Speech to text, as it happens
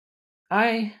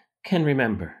I can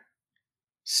remember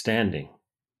standing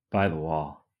by the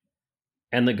wall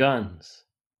and the guns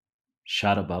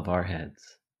shot above our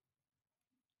heads.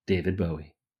 David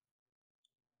Bowie.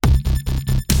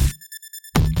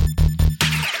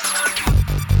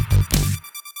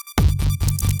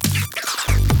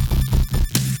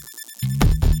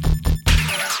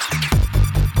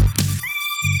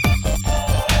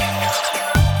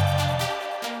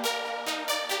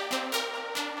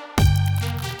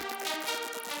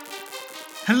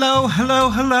 Hello, hello,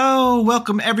 hello.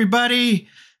 Welcome, everybody,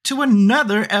 to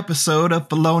another episode of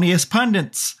Felonious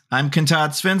Pundits. I'm Kentad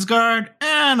Svensgaard,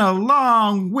 and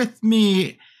along with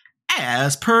me,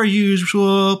 as per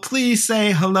usual, please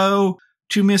say hello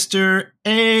to Mr.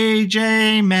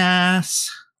 AJ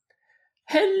Mass.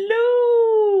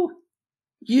 Hello,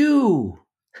 you.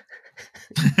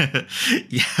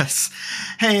 Yes.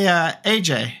 Hey,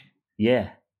 AJ.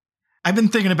 Yeah. I've been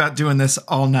thinking about doing this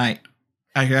all night.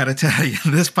 I gotta tell you,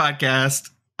 this podcast,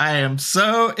 I am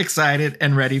so excited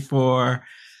and ready for.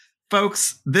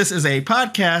 Folks, this is a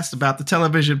podcast about the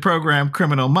television program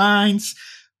Criminal Minds.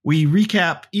 We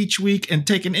recap each week and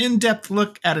take an in-depth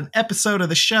look at an episode of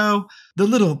the show. The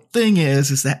little thing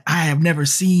is that I have never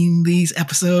seen these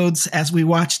episodes as we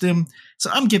watch them. So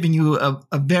I'm giving you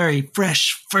a very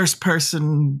fresh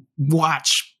first-person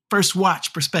first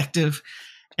watch perspective.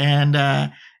 And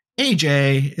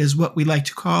AJ is what we like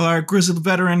to call our grizzled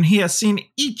veteran. He has seen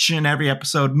each and every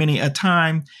episode many a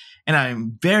time, and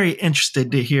I'm very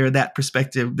interested to hear that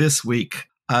perspective this week,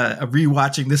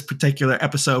 rewatching this particular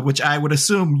episode, which I would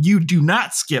assume you do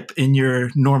not skip in your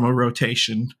normal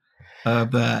rotation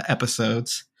of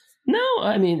episodes. No,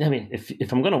 I mean,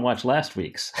 if I'm going to watch last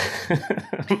week's,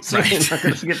 I'm certainly not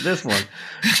going to skip this one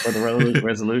for the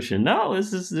resolution. No,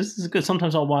 this is good.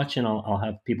 Sometimes I'll watch and I'll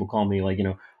have people call me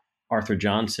Arthur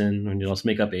Johnson, and let's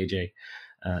make up AJ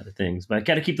things. But I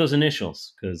got to keep those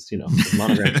initials because the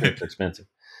monogram scripts are expensive.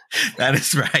 That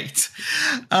is right.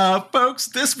 Folks,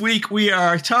 this week we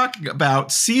are talking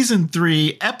about Season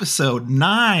 3, Episode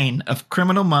 9 of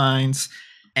Criminal Minds.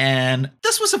 And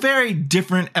this was a very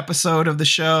different episode of the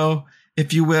show,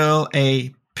 if you will,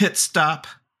 a pit stop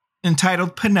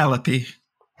entitled Penelope.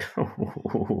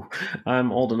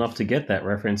 I'm old enough to get that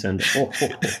reference, and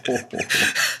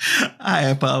I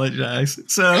apologize.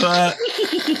 So,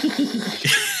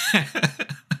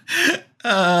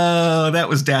 that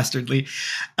was dastardly.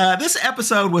 This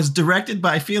episode was directed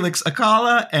by Felix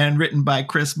Akala and written by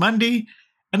Chris Mundy,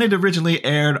 and it originally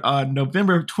aired on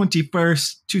November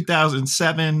 21st,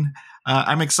 2007.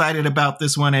 I'm excited about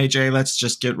this one, AJ. Let's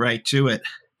just get right to it.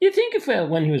 You think if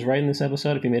when he was writing this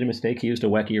episode, if he made a mistake, he used a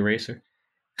wacky eraser?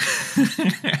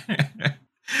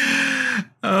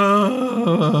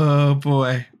 Oh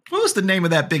boy, what was the name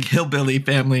of that big hillbilly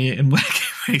family in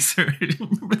Wacky Racer?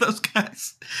 Remember those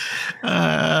guys?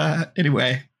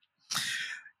 Anyway,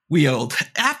 we old.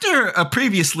 After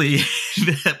previously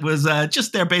that was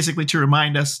just there basically to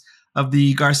remind us of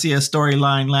the Garcia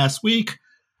storyline last week,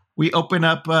 we open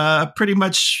up pretty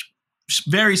much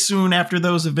very soon after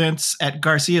those events at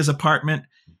Garcia's apartment,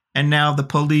 and now the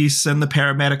police and the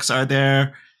paramedics are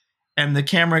there. And the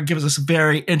camera gives us a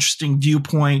very interesting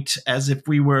viewpoint as if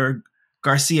we were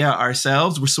Garcia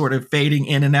ourselves. We're sort of fading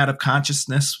in and out of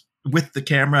consciousness with the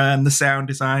camera and the sound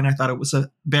design. I thought it was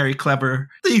a very clever,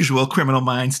 the usual Criminal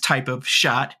Minds type of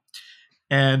shot.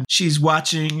 And she's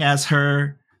watching as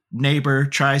her neighbor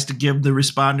tries to give the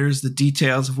responders the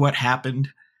details of what happened.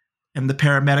 And the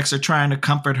paramedics are trying to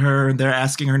comfort her, and they're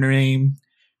asking her name.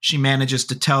 She manages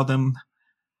to tell them.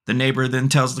 The neighbor then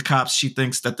tells the cops she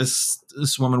thinks that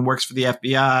this woman works for the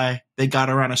FBI. They got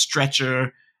her on a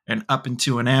stretcher and up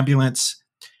into an ambulance.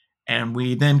 And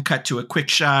we then cut to a quick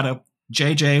shot of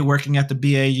JJ working at the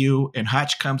BAU, and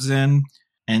Hotch comes in,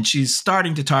 and she's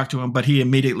starting to talk to him, but he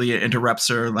immediately interrupts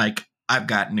her like, I've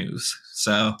got news.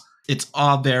 So it's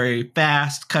all very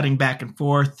fast, cutting back and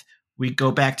forth. We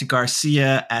go back to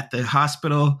Garcia at the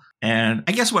hospital. And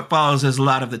I guess what follows is a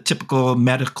lot of the typical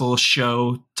medical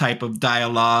show type of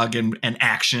dialogue and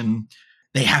action.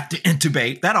 They have to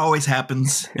intubate. That always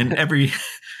happens in every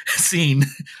scene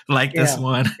like this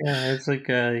one. Yeah, it's like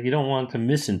you don't want to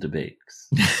misintubate.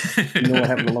 You know what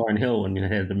happened to Lauryn Hill when you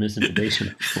had the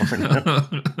misintubation?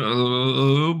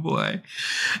 Oh, boy.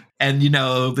 And,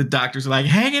 the doctors are like,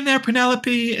 hang in there,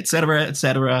 Penelope, et cetera, et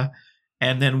cetera.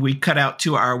 And then we cut out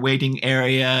to our waiting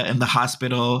area in the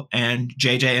hospital, and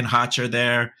JJ and Hotch are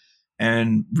there,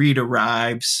 and Reed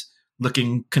arrives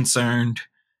looking concerned.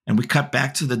 And we cut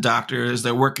back to the doctors.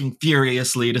 They're working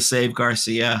furiously to save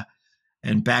Garcia.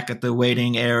 And back at the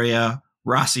waiting area,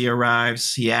 Rossi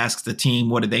arrives. He asks the team,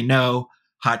 what do they know?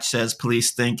 Hotch says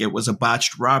police think it was a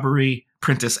botched robbery.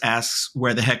 Prentice asks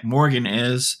where the heck Morgan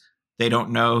is. They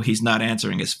don't know. He's not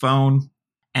answering his phone.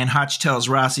 And Hotch tells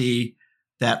Rossi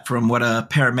that from what a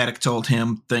paramedic told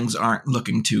him, things aren't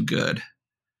looking too good.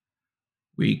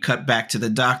 We cut back to the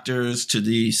doctors, to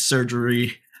the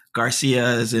surgery.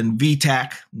 Garcia is in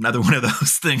VTAC, another one of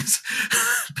those things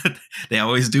that they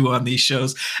always do on these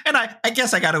shows. And I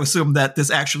guess I got to assume that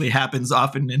this actually happens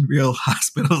often in real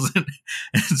hospitals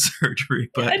and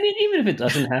surgery. But I mean, even if it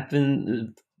doesn't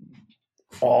happen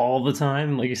all the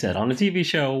time, like you said, on a TV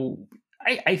show,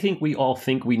 I think we all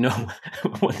think we know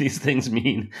what these things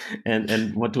mean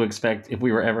and what to expect if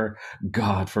we were ever,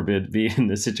 God forbid, be in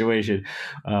this situation.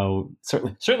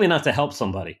 Certainly not to help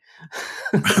somebody.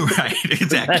 Right,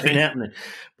 exactly. That ain't happening.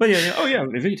 But yeah. Oh yeah,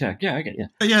 VTAC. Yeah, I get you.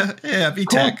 Yeah,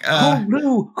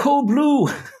 VTAC. Cold blue.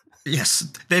 Yes,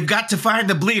 they've got to find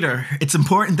the bleeder. It's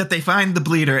important that they find the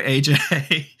bleeder,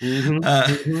 AJ.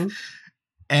 Mm-hmm.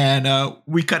 And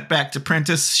we cut back to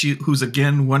Prentice, who's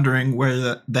again wondering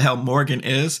where the hell Morgan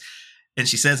is. And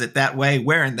she says it that way,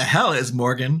 where in the hell is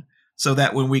Morgan? So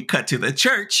that when we cut to the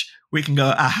church, we can go,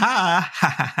 aha,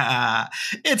 ha, ha, ha.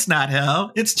 It's not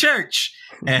hell, it's church.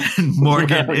 And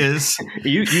Morgan is...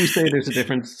 You say there's a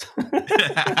difference.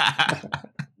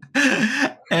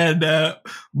 And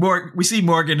we see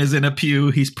Morgan is in a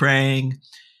pew. He's praying.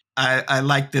 I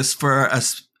like this for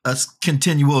us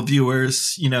continual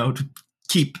viewers, to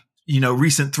keep,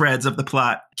 recent threads of the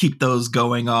plot, keep those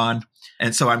going on.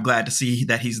 And so I'm glad to see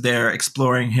that he's there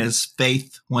exploring his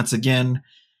faith once again.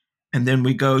 And then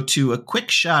we go to a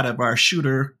quick shot of our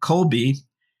shooter, Colby.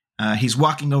 He's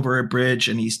walking over a bridge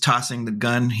and he's tossing the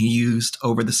gun he used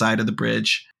over the side of the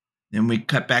bridge. Then we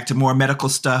cut back to more medical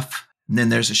stuff. And then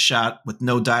there's a shot with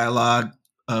no dialogue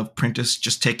of Prentice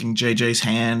just taking JJ's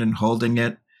hand and holding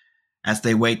it. As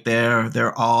they wait there,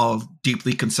 they're all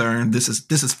deeply concerned. This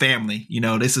is family.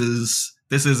 This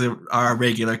is our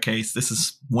regular case. This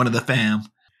is one of the fam.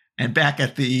 And back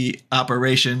at the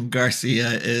operation, Garcia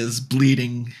is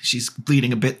bleeding. She's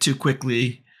bleeding a bit too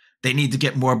quickly. They need to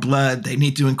get more blood. They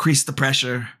need to increase the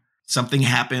pressure. Something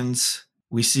happens.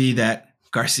 We see that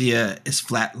Garcia is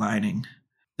flatlining.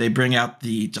 They bring out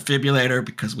the defibrillator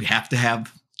because we have to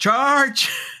have charge.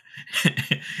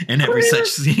 In every such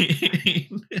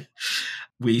scene,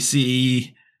 we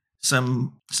see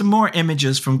some more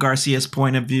images from Garcia's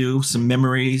point of view, some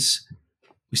memories.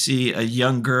 We see a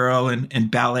young girl in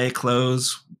ballet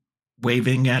clothes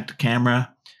waving at the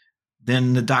camera.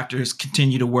 Then the doctors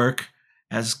continue to work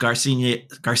as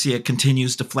Garcia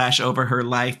continues to flash over her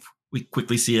life. We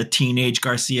quickly see a teenage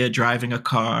Garcia driving a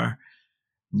car.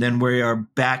 Then we are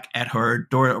back at her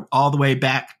door, all the way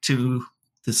back to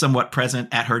the somewhat present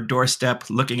at her doorstep,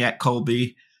 looking at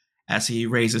Colby as he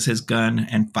raises his gun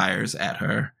and fires at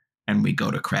her. And we go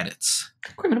to credits.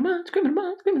 Criminal minds, criminal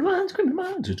minds, criminal minds, criminal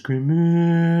minds. It's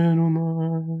criminal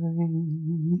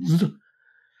minds.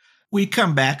 We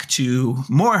come back to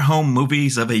more home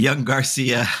movies of a young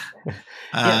Garcia.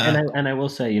 And I will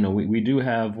say, we do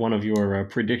have one of your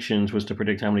predictions was to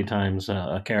predict how many times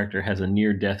a character has a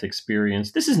near-death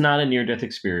experience. This is not a near-death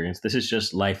experience. This is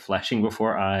just life flashing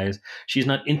before eyes. She's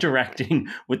not interacting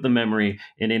with the memory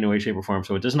in any way, shape, or form,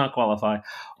 so it does not qualify.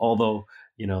 Although,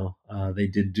 they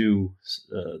did do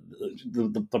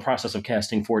the process of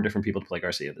casting 4 different people to play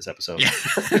Garcia this episode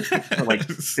for like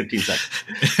 15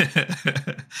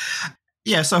 seconds.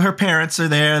 Yeah, so her parents are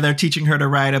there. They're teaching her to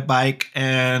ride a bike,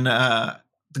 and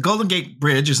the Golden Gate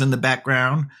Bridge is in the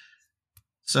background.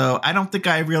 So I don't think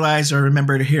I realized or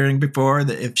remembered hearing before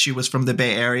that if she was from the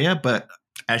Bay Area, but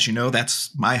as you know, that's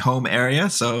my home area.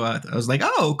 So I was like,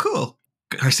 oh, cool.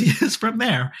 Garcia is from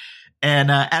there.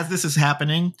 And as this is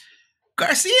happening,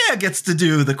 Garcia gets to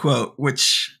do the quote,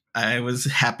 which I was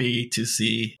happy to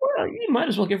see. Well, you might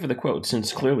as well give her the quote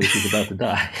since clearly she's about to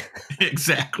die.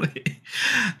 Exactly.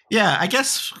 Yeah, I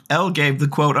guess Elle gave the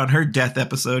quote on her death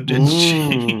episode, didn't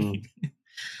she?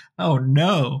 Oh,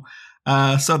 no.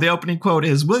 So the opening quote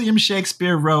is, William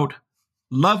Shakespeare wrote,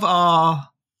 "Love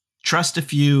all, trust a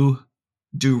few,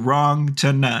 do wrong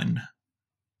to none."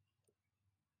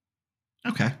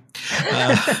 Okay.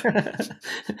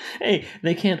 Hey,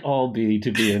 they can't all be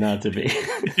to be or not to be.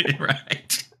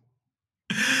 Right.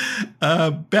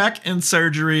 Back in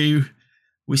surgery,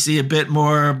 we see a bit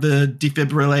more of the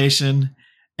defibrillation.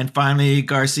 And finally,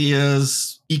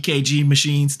 Garcia's EKG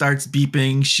machine starts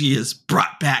beeping. She is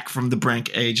brought back from the brink,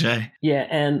 AJ. Yeah,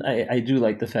 and I do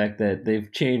like the fact that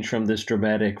they've changed from this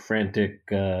dramatic, frantic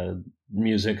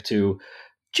music to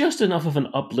just enough of an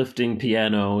uplifting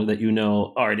piano that you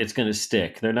know, all right, it's going to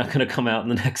stick. They're not going to come out in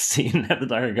the next scene and have the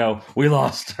doctor go, we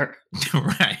lost her.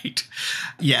 Right.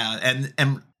 Yeah.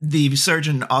 And the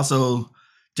surgeon also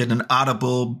did an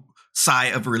audible sigh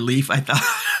of relief, I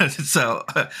thought. So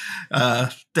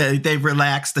they've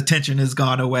relaxed. The tension has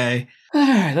gone away. All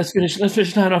right, let's finish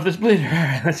tying off this bleeder. All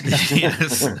right, let's go.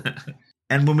 Yes.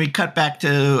 And when we cut back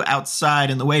to outside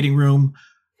in the waiting room,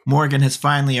 Morgan has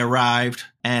finally arrived,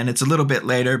 and it's a little bit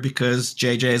later because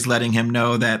JJ is letting him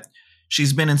know that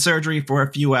she's been in surgery for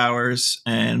a few hours,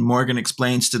 and Morgan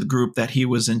explains to the group that he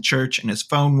was in church and his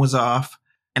phone was off.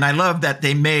 And I love that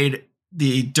they made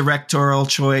the directorial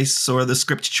choice or the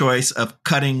script choice of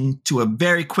cutting to a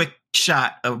very quick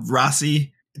shot of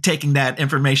Rossi taking that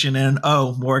information in.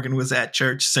 Oh, Morgan was at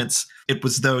church, since it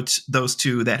was those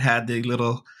two that had the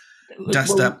little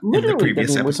dust up in the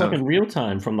previous episode. We're talking real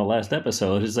time from the last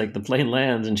episode. It's like the plane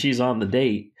lands and she's on the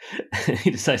date.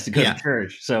 He decides to go to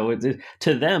church. So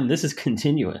to them, this is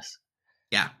continuous.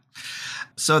 Yeah.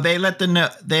 So they let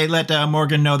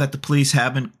Morgan know that the police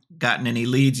haven't gotten any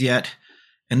leads yet.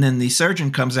 And then the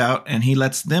surgeon comes out and he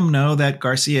lets them know that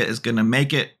Garcia is going to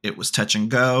make it. It was touch and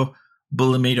go.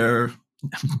 Bullimeter.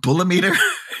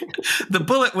 The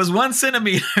bullet was 1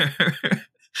 centimeter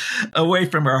away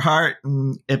from her heart.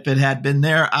 And if it had been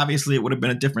there, obviously it would have been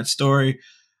a different story.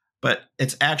 But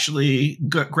it's actually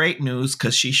great news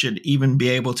because she should even be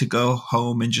able to go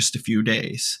home in just a few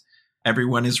days.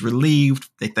 Everyone is relieved.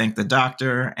 They thank the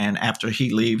doctor. And after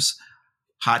he leaves,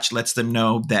 Hotch lets them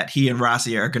know that he and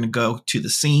Rossi are going to go to the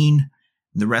scene.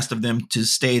 The rest of them should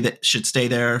stay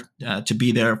there to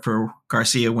be there for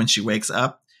Garcia when she wakes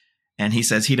up. And he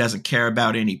says he doesn't care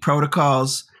about any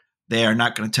protocols. They are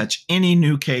not going to touch any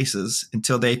new cases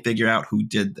until they figure out who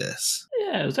did this.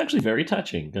 Yeah, it was actually very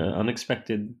touching,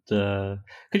 unexpected. Because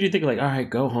you think like, all right,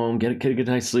 go home, get a good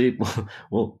night's sleep.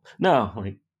 Well, no,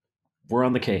 like we're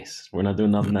on the case. We're not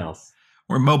doing nothing else.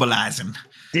 We're mobilizing.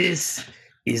 This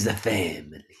is a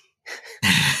family.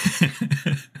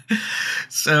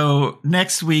 So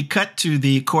next we cut to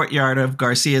the courtyard of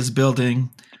Garcia's building.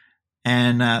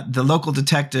 And the local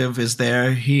detective is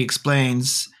there. He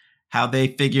explains how they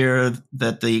figure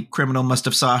that the criminal must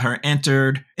have saw her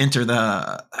enter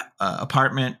the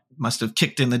apartment, must have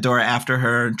kicked in the door after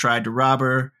her and tried to rob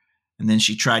her. And then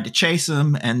she tried to chase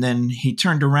him. And then he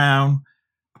turned around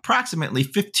approximately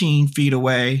 15 feet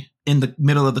away in the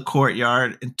middle of the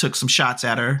courtyard and took some shots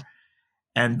at her.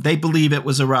 And they believe it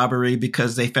was a robbery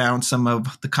because they found some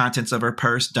of the contents of her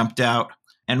purse dumped out.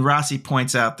 And Rossi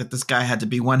points out that this guy had to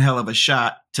be one hell of a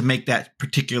shot to make that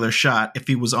particular shot if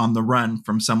he was on the run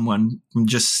from someone from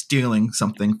just stealing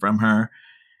something from her.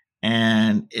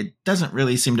 And it doesn't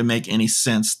really seem to make any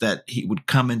sense that he would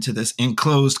come into this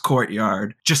enclosed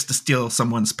courtyard just to steal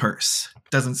someone's purse.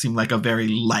 Doesn't seem like a very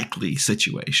likely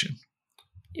situation.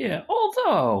 Yeah,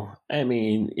 although, I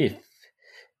mean,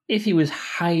 if he was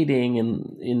hiding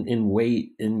in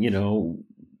wait and,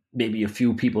 maybe a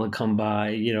few people had come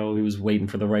by, he was waiting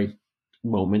for the right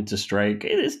moment to strike.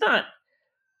 It's not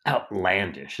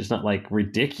outlandish. It's not like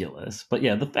ridiculous. But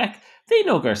yeah, the fact they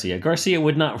know Garcia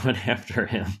would not run after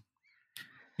him.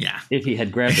 Yeah. If he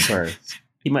had grabbed the purse,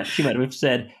 she might have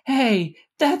said, "Hey,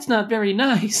 that's not very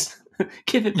nice.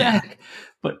 Give it back."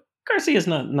 But Garcia's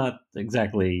not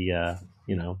exactly,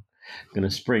 going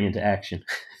to spring into action.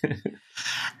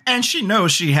 And she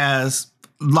knows she has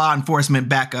law enforcement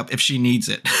backup if she needs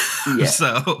it. Yeah.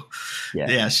 So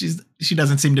yeah, she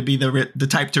doesn't seem to be the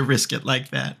type to risk it like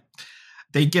that.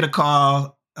 They get a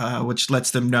call, which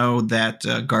lets them know that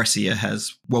Garcia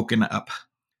has woken up.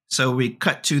 So we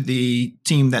cut to the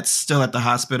team that's still at the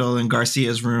hospital in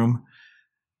Garcia's room.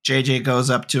 JJ goes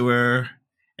up to her,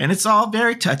 and it's all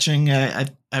very touching.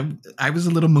 I was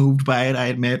a little moved by it, I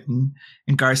admit. And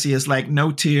Garcia's like,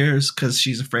 no tears, because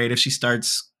she's afraid if she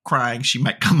starts crying, she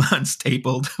might come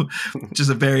unstapled, which is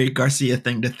a very Garcia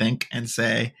thing to think and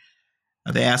say.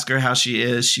 They ask her how she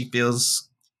is. She feels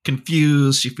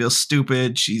confused. She feels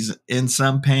stupid. She's in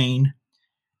some pain.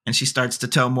 And she starts to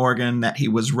tell Morgan that he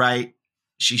was right.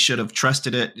 She should have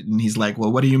trusted it. And he's like,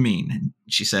 well, what do you mean? And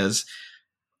she says,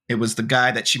 it was the guy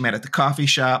that she met at the coffee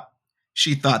shop.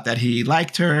 She thought that he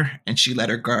liked her and she let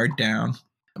her guard down.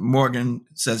 Morgan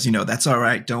says, that's all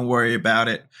right. Don't worry about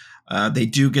it. They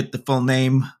do get the full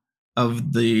name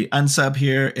of the unsub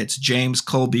here. It's James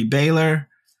Colby Baylor.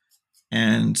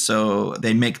 And so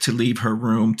they make to leave her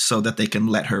room so that they can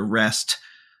let her rest.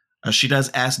 She does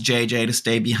ask JJ to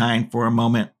stay behind for a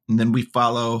moment. And then we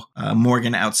follow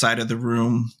Morgan outside of the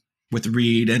room with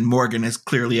Reed. And Morgan is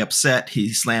clearly upset.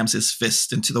 He slams his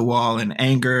fist into the wall in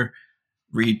anger.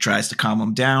 Reed tries to calm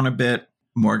him down a bit.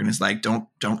 Morgan is like, don't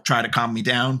try to calm me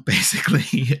down,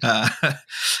 basically.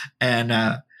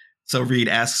 So Reed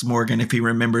asks Morgan if he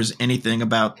remembers anything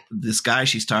about this guy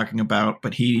she's talking about,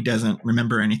 but he doesn't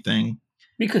remember anything.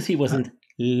 Because he wasn't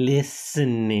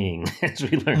listening, as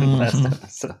we learned last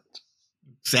episode.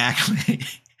 Exactly.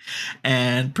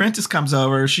 And Prentice comes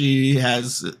over. She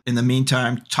has, in the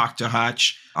meantime, talked to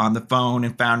Hotch on the phone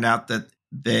and found out that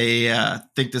they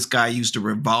think this guy used a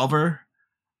revolver,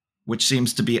 which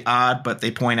seems to be odd, but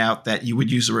they point out that you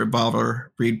would use a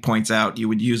revolver. Reed points out you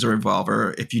would use a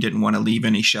revolver if you didn't want to leave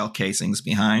any shell casings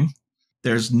behind.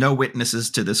 There's no witnesses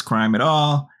to this crime at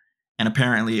all, and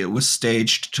apparently it was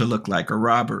staged to look like a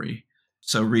robbery.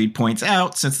 So Reed points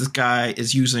out, since this guy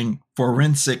is using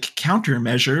forensic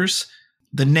countermeasures,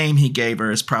 the name he gave her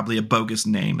is probably a bogus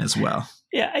name as well.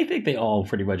 Yeah, I think they all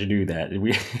pretty much do that.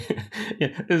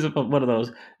 This is one of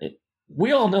those.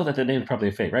 We all know that the name's probably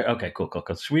a fake, right? Okay, cool.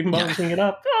 Should we even bother looking it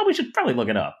up? Oh, we should probably look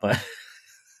it up. But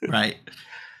right.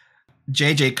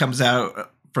 JJ comes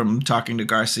out from talking to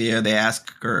Garcia. They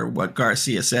ask her what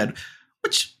Garcia said,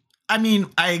 which, I mean,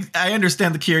 I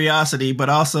understand the curiosity, but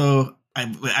also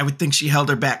I would think she held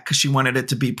her back because she wanted it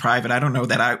to be private. I don't know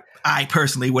that I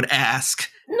personally would ask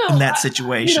in that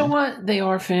situation. You know what? They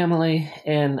are family.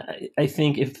 And I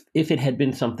think if it had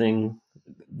been something,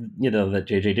 that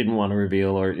JJ didn't want to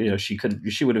reveal, or, she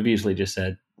would have easily just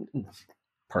said,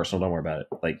 personal, don't worry about it.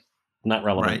 Like, not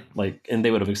relevant. Right. Like, and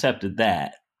they would have accepted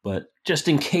that. But just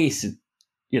in case, it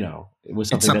was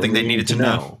something they needed to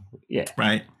know. Yeah.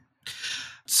 Right.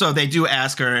 So they do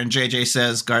ask her, and JJ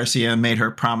says Garcia made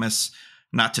her promise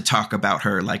not to talk about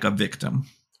her like a victim.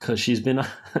 Because she's been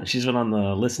on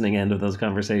the listening end of those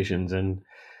conversations, and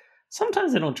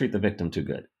sometimes they don't treat the victim too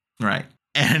good. Right.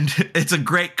 And it's a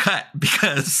great cut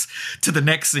to the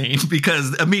next scene,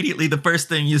 because immediately the first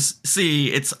thing you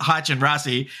see, it's Hotch and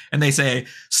Rossi, and they say,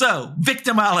 so,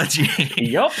 victimology.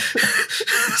 Yup.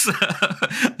 So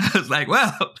I was like,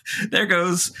 well, there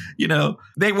goes,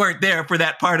 they weren't there for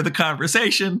that part of the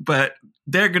conversation, but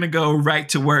they're going to go right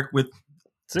to work with,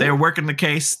 they're working the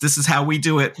case. This is how we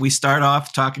do it. We start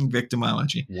off talking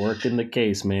victimology. Working the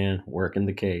case, man. Working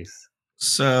the case.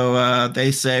 So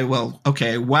they say, well,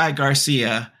 okay, why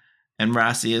Garcia? And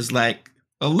Rossi is like,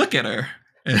 well, look at her.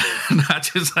 Not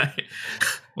just like,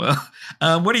 well,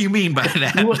 what do you mean by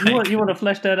that? You want to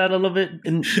flesh that out a little bit?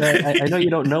 And, I know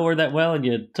you don't know her that well, and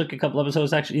you took a couple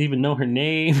episodes to actually even know her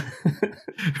name.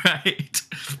 Right.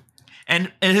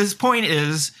 And his point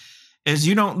is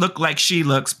you don't look like she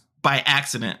looks by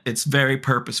accident. It's very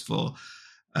purposeful.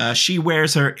 She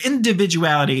wears her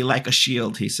individuality like a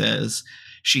shield, he says.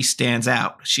 She stands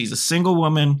out. She's a single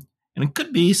woman, and it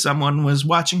could be someone was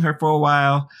watching her for a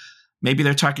while. Maybe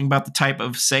they're talking about the type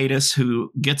of sadist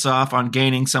who gets off on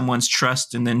gaining someone's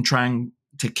trust and then trying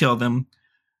to kill them.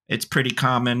 It's pretty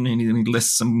common, and he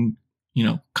lists some,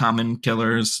 common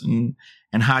killers. And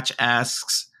Hotch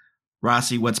asks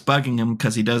Rossi what's bugging him,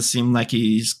 because he does seem like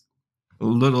he's a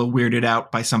little weirded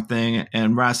out by something.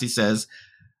 And Rossi says,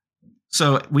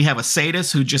 so we have a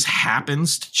sadist who just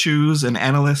happens to choose an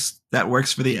analyst that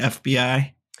works for the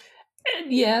FBI.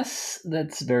 And yes,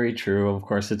 that's very true. Of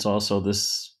course, it's also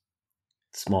this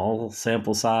small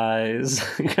sample size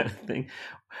kind of thing.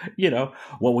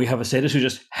 We have a sadist who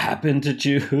just happened to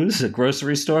choose a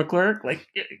grocery store clerk. Like,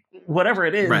 whatever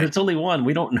it is, right. It's only one.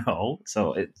 We don't know.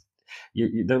 So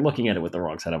they're looking at it with the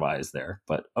wrong set of eyes there.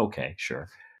 But okay, sure.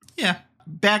 Yeah.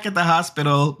 Back at the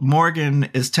hospital, Morgan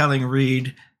is telling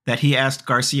Reed that he asked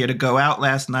Garcia to go out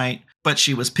last night, but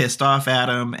she was pissed off at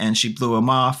him and she blew him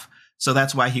off. So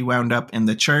that's why he wound up in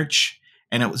the church.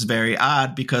 And it was very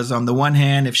odd because on the one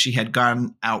hand, if she had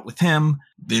gone out with him,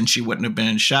 then she wouldn't have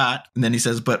been shot. And then he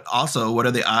says, but also, what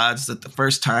are the odds that the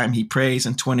first time he prays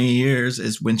in 20 years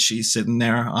is when she's sitting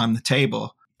there on the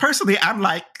table? Personally, I'm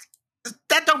like,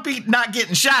 that don't beat not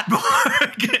getting shot,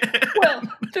 Morgan. Well,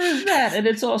 there's that. And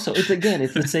it's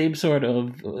the same sort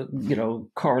of,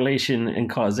 correlation and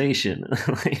causation.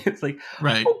 It's like,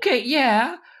 right. Okay,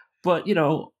 yeah. But,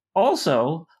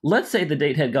 also, let's say the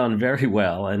date had gone very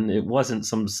well and it wasn't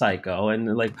some psycho.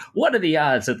 And like, what are the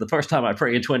odds that the first time I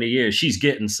pray in 20 years, she's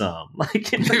getting some? Like,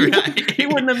 he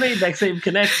wouldn't have made that same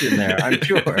connection there, I'm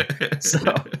sure. So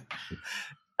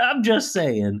I'm just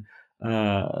saying,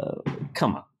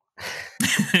 come on.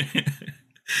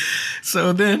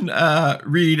 So then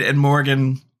Reed and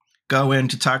Morgan go in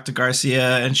to talk to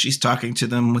Garcia, and she's talking to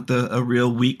them with a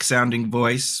real weak sounding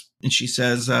voice. And she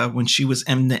says when she was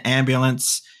in the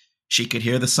ambulance, she could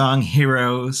hear the song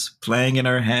Heroes playing in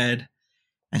her head,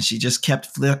 and she just kept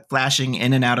flashing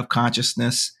in and out of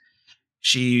consciousness.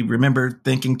 She remembered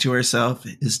thinking to herself,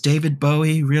 is David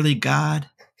Bowie really God?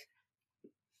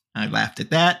 I laughed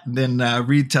at that. And then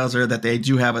Reed tells her that they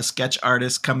do have a sketch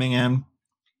artist coming in.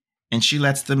 And she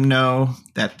lets them know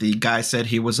that the guy said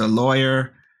he was a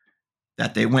lawyer,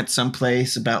 that they went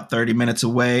someplace about 30 minutes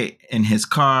away in his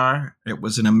car. It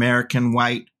was an American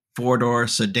white four-door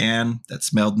sedan that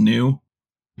smelled new,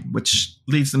 which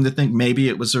leads them to think maybe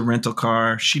it was a rental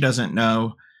car. She doesn't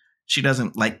know. She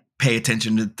doesn't pay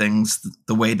attention to things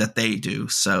the way that they do.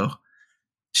 So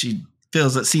she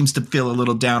seems to feel a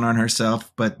little down on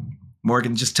herself, but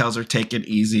Morgan just tells her, take it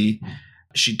easy.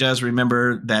 She does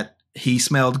remember that he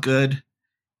smelled good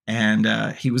and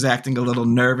he was acting a little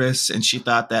nervous, and she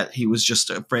thought that he was just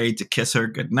afraid to kiss her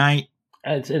goodnight.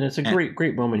 And it's a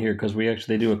great moment here because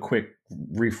they do a quick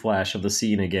reflash of the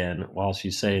scene again while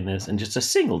she's saying this, and just a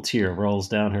single tear rolls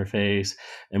down her face,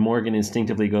 and Morgan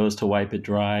instinctively goes to wipe it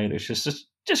dry. And it's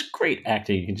just great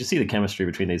acting. You can just see the chemistry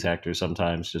between these actors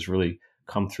sometimes just really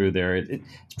come through there.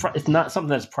 It's not something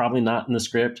that's probably not in the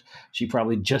script. She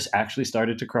probably just actually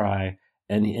started to cry,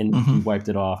 and he wiped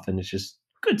it off, and it's just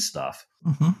good stuff.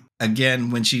 Mm-hmm.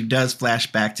 Again, when she does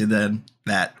flash back to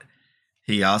that,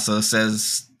 he also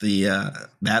says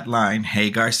that line,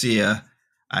 "Hey Garcia,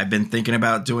 I've been thinking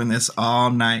about doing this all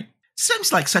night."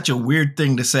 Seems like such a weird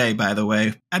thing to say, by the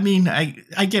way. I mean, I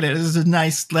get it. It's a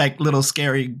nice, little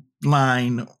scary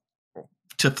line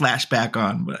to flash back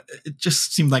on, but it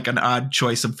just seemed like an odd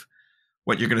choice of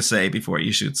what you're going to say before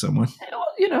you shoot someone.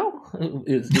 You know,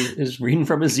 is reading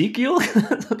from Ezekiel.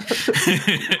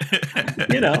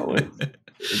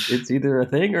 It's either a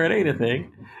thing or it ain't a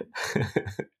thing.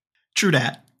 True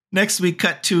that. Next, we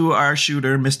cut to our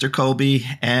shooter, Mr. Colby,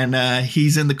 and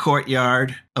he's in the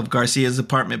courtyard of Garcia's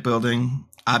apartment building,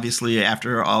 obviously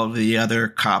after all of the other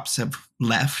cops have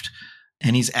left,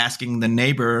 and he's asking the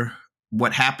neighbor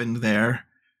what happened there,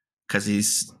 because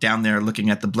he's down there looking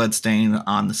at the bloodstain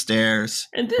on the stairs.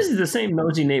 And this is the same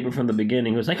nosy neighbor from the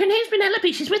beginning who's like, her name's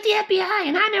Penelope, she's with the FBI,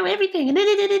 and I know everything.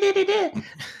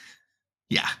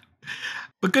 Yeah.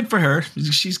 But good for her.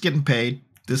 She's getting paid,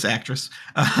 this actress.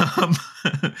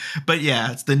 But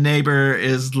yeah, the neighbor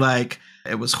is like,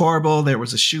 it was horrible. There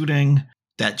was a shooting,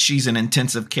 that she's in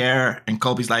intensive care. And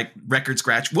Colby's like, record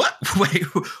scratch. What? Wait,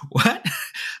 what?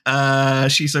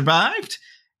 She survived?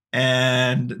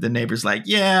 And the neighbor's like,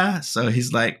 yeah. So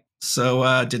he's like,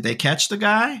 so did they catch the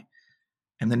guy?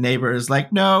 And the neighbor is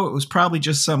like, no, it was probably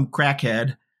just some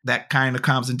crackhead. That kind of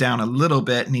calms him down a little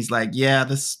bit. And he's like, yeah,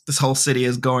 this whole city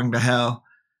is going to hell.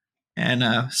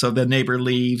 And so the neighbor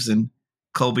leaves, and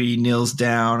Colby kneels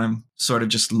down and sort of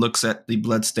just looks at the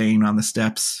bloodstain on the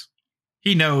steps.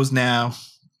 He knows now,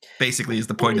 basically, is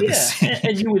the point of this scene.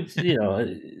 And you would,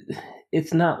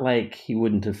 it's not like he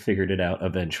wouldn't have figured it out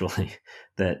eventually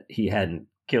that he hadn't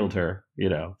killed her,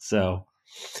 So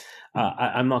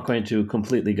I'm not going to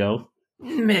completely go,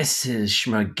 Mrs.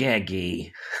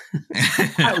 Schmagegi,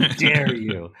 how dare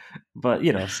you? But,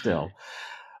 still.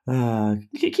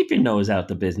 Keep your nose out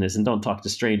the business and don't talk to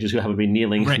strangers who haven't been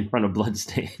kneeling in front of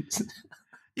bloodstains.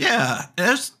 Yeah,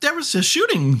 there was a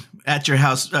shooting at your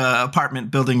house apartment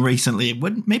building recently.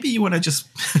 Maybe you want to just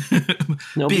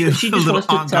no, be she just wants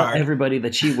to tell everybody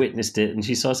that she witnessed it and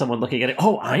she saw someone looking at it.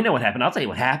 Oh, I know what happened. I'll tell you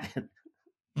what happened.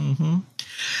 Mm-hmm.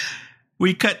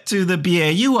 We cut to the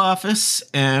BAU office,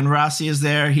 and Rossi is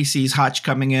there. He sees Hotch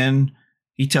coming in.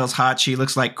 He tells Hotch he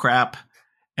looks like crap.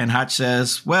 And Hotch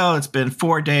says, well, it's been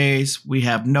 4 days. We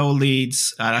have no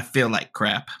leads. I feel like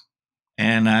crap.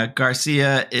 And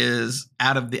Garcia is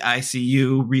out of the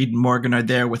ICU. Reed and Morgan are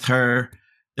there with her.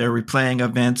 They're replaying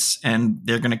events, and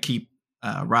they're going to keep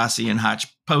Rossi and Hotch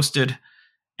posted.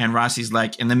 And Rossi's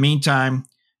like, in the meantime,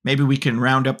 maybe we can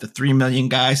round up the 3 million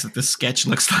guys that this sketch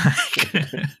looks like.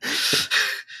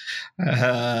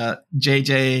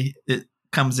 JJ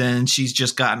comes in. She's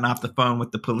just gotten off the phone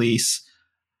with the police.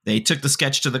 They took the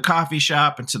sketch to the coffee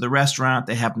shop and to the restaurant.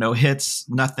 They have no hits,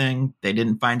 nothing. They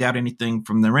didn't find out anything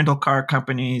from the rental car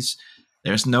companies.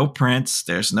 There's no prints.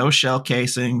 There's no shell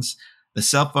casings. The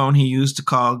cell phone he used to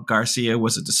call Garcia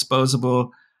was a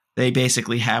disposable. They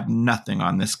basically have nothing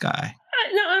on this guy.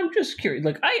 I'm just curious.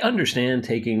 I understand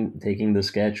taking the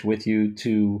sketch with you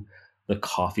to the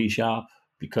coffee shop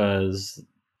because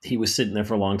he was sitting there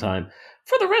for a long time.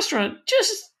 For the restaurant,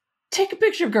 just take a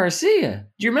picture of Garcia.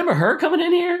 Do you remember her coming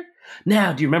in here?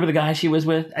 Now, do you remember the guy she was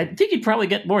with? I think you'd probably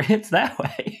get more hits that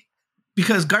way.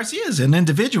 Because Garcia is an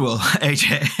individual,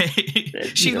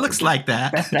 AJ. She looks like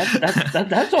that.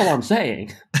 That's all I'm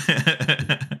saying.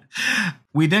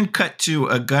 We then cut to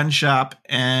a gun shop,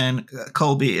 and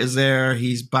Colby is there.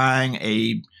 He's buying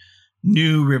a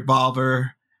new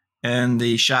revolver, and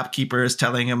the shopkeeper is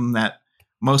telling him that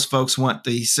most folks want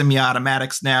the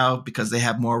semi-automatics now because they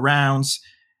have more rounds.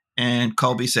 And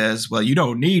Colby says, well, you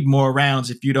don't need more rounds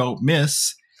if you don't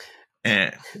miss.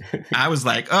 And I was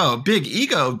like, oh, big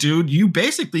ego, dude. You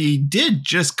basically did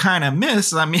just kind of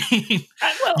miss. I mean, he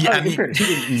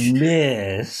didn't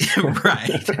miss.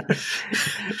 Right.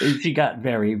 She got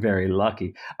very, very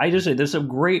lucky. I just say there's a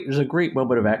great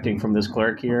moment of acting from this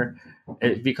clerk here,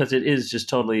 because it is just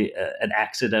totally an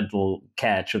accidental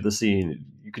catch of the scene.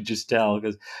 You could just tell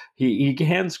because he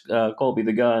hands Colby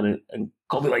the gun, and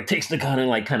Colby like takes the gun and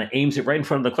like kind of aims it right in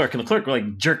front of the clerk, and the clerk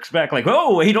like jerks back like,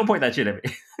 "Oh, hey, don't point that shit at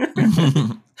me."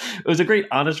 It was a great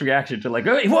honest reaction to like,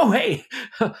 "Hey, whoa, hey,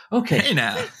 okay, hey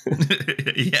now."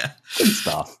 Yeah, good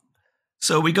stuff.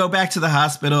 So we go back to the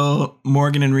hospital.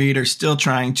 Morgan and Reed are still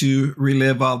trying to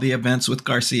relive all the events with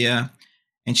Garcia,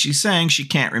 and she's saying she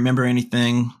can't remember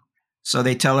anything. So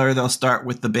they tell her they'll start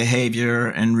with the behavior,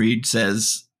 and Reed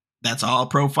says that's all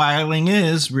profiling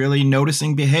is, really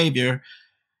noticing behavior.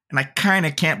 And I kind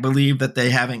of can't believe that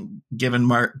they haven't given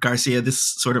Garcia this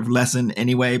sort of lesson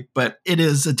anyway, but it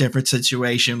is a different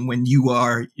situation when you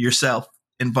are yourself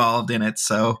involved in it.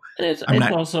 So it's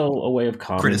also a way of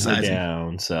calming her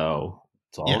down. So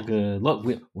it's all good. Look,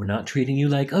 we're not treating you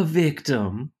like a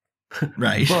victim.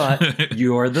 Right. But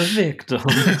you're the victim.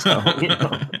 So, you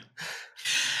know.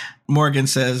 Morgan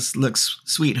says, look,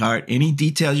 sweetheart, any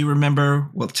detail you remember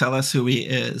will tell us who he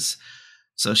is.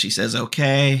 So she says,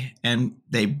 okay. And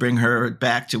they bring her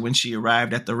back to when she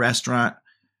arrived at the restaurant.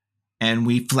 And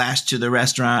we flash to the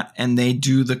restaurant and they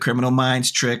do the Criminal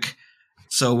Minds trick.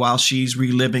 So while she's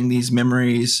reliving these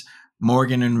memories,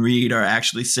 Morgan and Reed are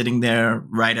actually sitting there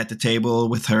right at the table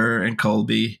with her and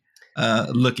Colby,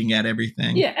 looking at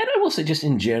everything. Yeah, and I will say just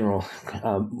in general,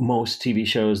 most TV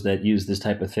shows that use this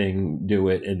type of thing do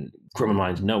it, and Criminal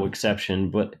Minds no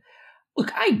exception. But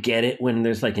look, I get it when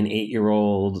there's like an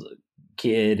 8-year-old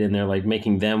kid and they're like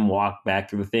making them walk back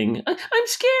through the thing. I'm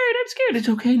scared. It's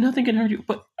okay. Nothing can hurt you.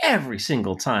 But every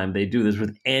single time they do this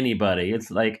with anybody, it's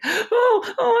like,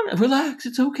 oh, relax.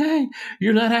 It's okay.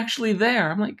 You're not actually there.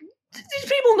 I'm like, these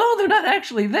people know they're not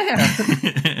actually there.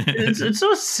 It's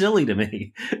so silly to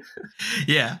me.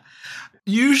 Yeah.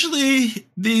 Usually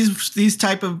these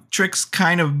type of tricks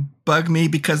kind of bug me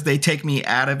because they take me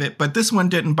out of it. But this one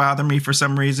didn't bother me for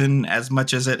some reason as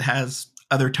much as it has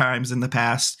other times in the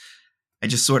past. I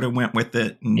just sort of went with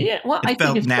it. And I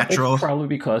felt think natural. It's probably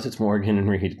because it's Morgan and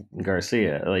Reed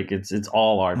Garcia. Like it's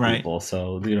all our people.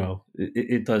 So, you know,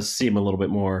 it does seem a little bit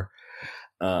more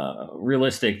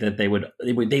realistic that they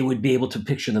would be able to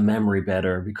picture the memory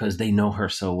better because they know her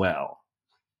so well.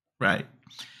 Right.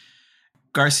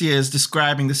 Garcia is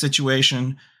describing the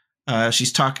situation.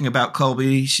 She's talking about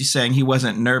Colby. She's saying he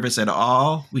wasn't nervous at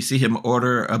all. We see him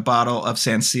order a bottle of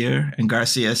Sancerre, and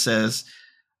Garcia says,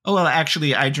 oh, well,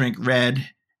 actually, I drink red.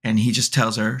 And he just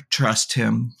tells her, trust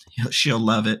him. She'll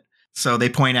love it. So they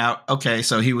point out, okay,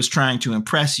 so he was trying to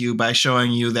impress you by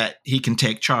showing you that he can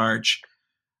take charge.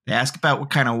 They ask about what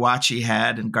kind of watch he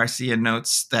had, and Garcia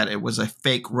notes that it was a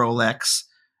fake Rolex.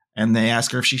 And they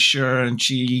ask her if she's sure, and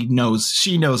she knows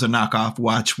a knockoff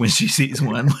watch when she sees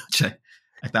one, which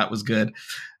I thought was good.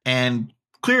 And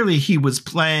clearly he was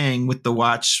playing with the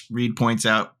watch, Reed points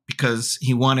out, because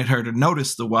he wanted her to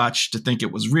notice the watch to think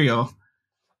it was real.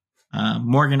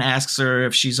 Morgan asks her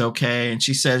if she's okay, and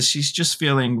she says she's just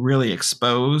feeling really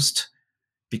exposed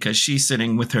because she's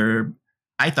sitting with her.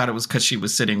 I thought it was because she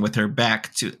was sitting with her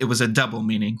back to. It was a double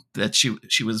meaning that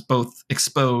she was both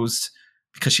exposed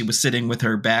because she was sitting with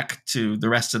her back to the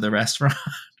rest of the restaurant,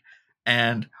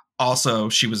 and also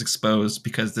she was exposed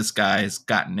because this guy's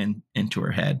gotten into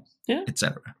her head,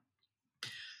 etc.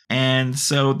 And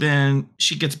so then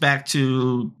she gets back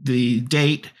to the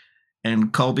date,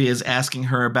 and Colby is asking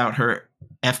her about her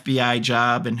FBI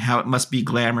job and how it must be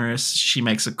glamorous. She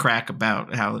makes a crack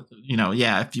about how,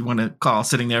 if you want to call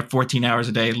sitting there 14 hours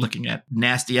a day looking at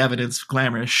nasty evidence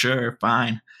glamorous, sure,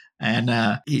 fine.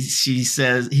 And he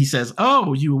says,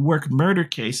 oh, you work murder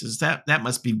cases. That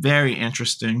must be very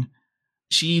interesting.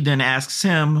 She then asks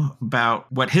him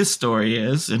about what his story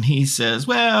is, and he says,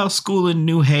 well, school in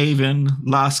New Haven,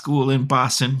 law school in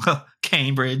Boston, well,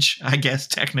 Cambridge, I guess,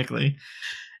 technically.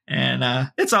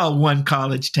 And it's all one big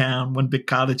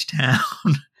college town.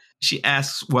 She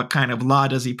asks what kind of law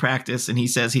does he practice, and he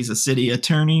says he's a city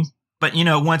attorney. But,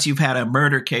 once you've had a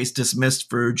murder case dismissed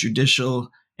for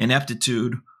judicial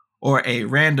ineptitude or a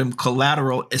random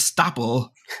collateral estoppel,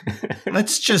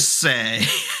 let's just say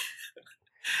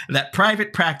that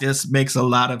private practice makes a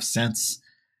lot of sense.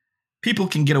 People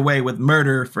can get away with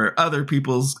murder for other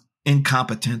people's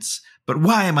incompetence, but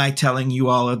why am I telling you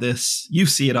all of this? You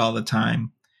see it all the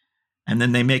time. And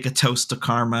then they make a toast to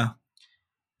karma.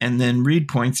 And then Reed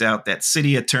points out that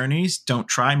city attorneys don't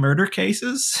try murder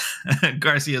cases.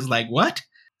 Garcia's like, what?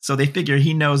 So they figure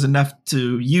he knows enough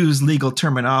to use legal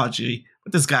terminology,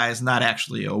 but this guy is not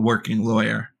actually a working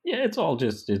lawyer. Yeah, it's all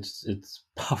just, it's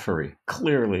puffery,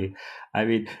 clearly. I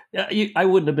mean, I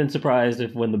wouldn't have been surprised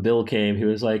if when the bill came, he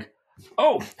was like,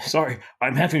 oh, sorry,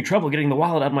 I'm having trouble getting the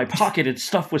wallet out of my pocket. It's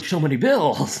stuffed with so many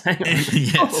bills.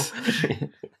 Yes.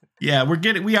 Yeah,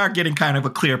 we are getting kind of a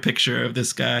clear picture of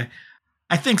this guy.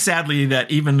 I think, sadly, that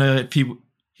even if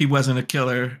he wasn't a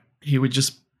killer, he would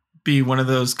just be one of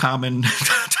those common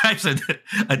types of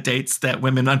dates that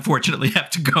women unfortunately have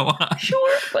to go on.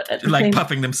 Sure, but like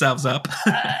puffing themselves up.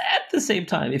 At the same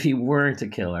time, if he weren't a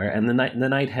killer and the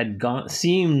night had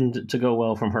seemed to go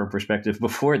well from her perspective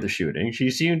before the shooting, she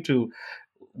seemed to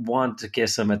want to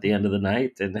kiss him at the end of the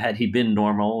night. And had he been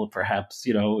normal, perhaps,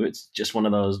 it's just one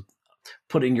of those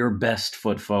putting your best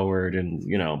foot forward and,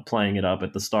 playing it up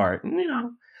at the start. And,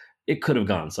 it could have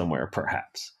gone somewhere,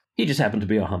 perhaps. He just happened to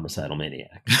be a homicidal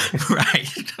maniac. Right.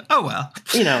 Oh, well.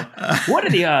 What are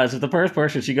the odds of the first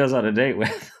person she goes on a date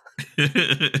with?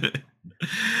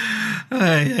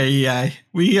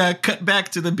 We cut back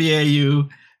to the BAU,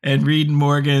 and Reed and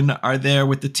Morgan are there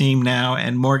with the team now.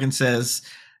 And Morgan says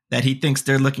that he thinks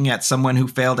they're looking at someone who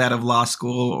failed out of law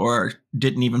school or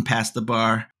didn't even pass the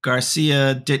bar.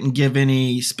 Garcia didn't give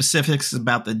any specifics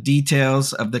about the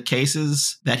details of the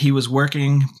cases that he was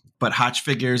working, but Hotch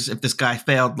figures if this guy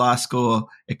failed law school,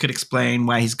 it could explain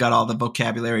why he's got all the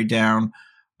vocabulary down,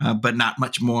 but not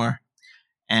much more.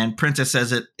 And Princess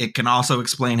says it can also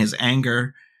explain his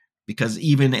anger, because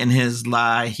even in his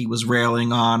lie, he was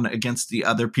railing on against the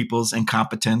other people's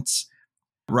incompetence.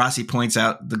 Rossi points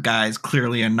out the guy's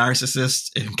clearly a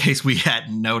narcissist, in case we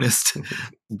hadn't noticed.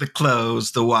 The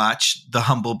clothes, the watch, the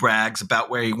humble brags about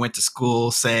where he went to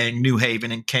school, saying New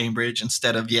Haven and Cambridge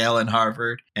instead of Yale and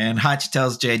Harvard. And Hotch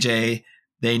tells JJ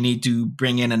they need to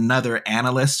bring in another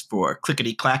analyst for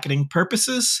clickety-clacketing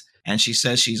purposes. And she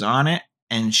says she's on it.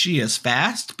 And she is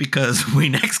fast, because we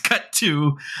next cut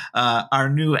to our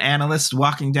new analyst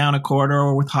walking down a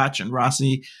corridor with Hotch and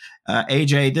Rossi.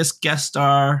 AJ, this guest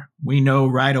star, we know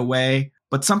right away,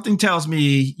 but something tells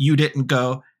me you didn't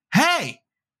go, hey,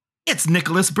 it's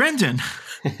Nicholas Brendan.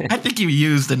 I think you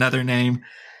used another name.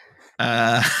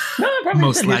 No, probably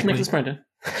most likely. Nicholas Brendan.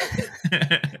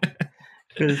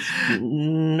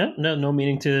 No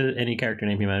meaning to any character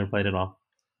name he might have played at all.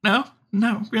 No,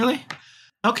 really?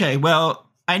 Okay, well,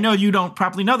 I know you don't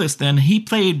probably know this then. He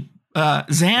played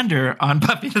Xander on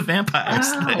Buffy the Vampire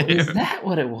Slayer. Is that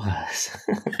what it was?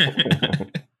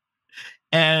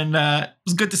 And it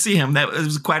was good to see him. That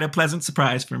was quite a pleasant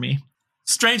surprise for me.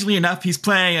 Strangely enough, he's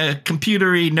playing a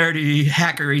computery, nerdy,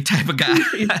 hackery type of guy.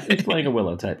 he's playing a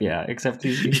Willow type, yeah. Except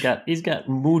he's got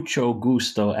mucho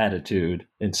gusto attitude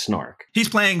and snark. He's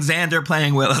playing Xander,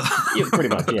 playing Willow. Yeah, pretty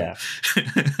much, yeah.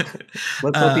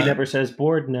 Let's hope he never says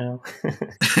bored now.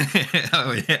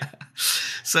 Oh yeah.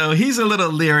 So he's a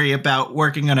little leery about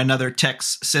working on another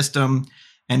tech's system,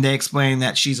 and they explain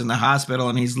that she's in the hospital,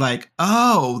 and he's like,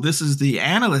 "Oh, this is the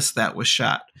analyst that was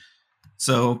shot."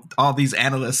 So all these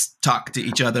analysts talk to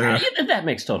each other. Yeah, that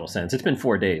makes total sense. It's been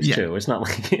 4 days too. It's not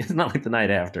like the night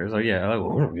after. So yeah.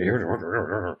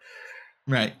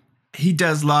 Right. He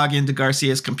does log into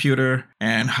Garcia's computer,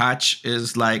 and Hotch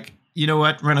is like, you know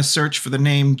what? Run a search for the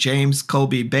name James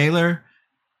Colby Baylor.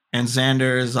 And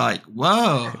Xander is like,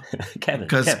 whoa. Kevin.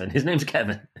 His name's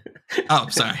Kevin. Oh,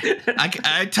 sorry.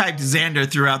 I typed Xander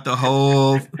throughout the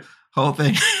whole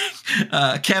thing.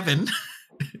 Kevin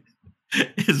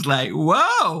is like,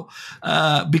 whoa.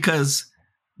 Because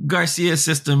Garcia's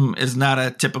system is not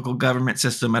a typical government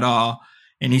system at all.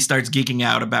 And he starts geeking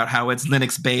out about how it's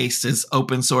Linux-based, it's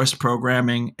open source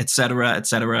programming, et cetera, et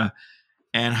cetera.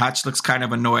 And Hotch looks kind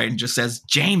of annoyed and just says,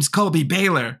 James Colby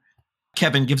Baylor.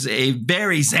 Kevin gives a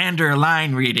very Xander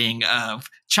line reading of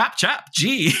chop, chop,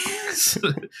 geez.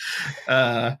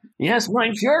 Yes,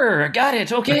 mein Führer, got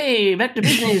it. Okay, back to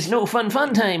business. No fun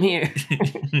time here.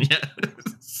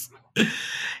 Yes.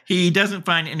 He doesn't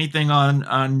find anything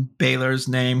on Baylor's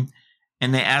name,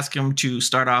 and they ask him to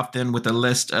start off then with a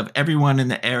list of everyone in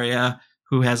the area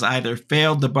who has either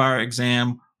failed the bar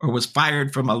exam or was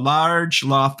fired from a large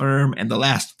law firm in the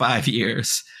last 5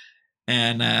 years.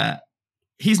 And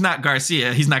he's not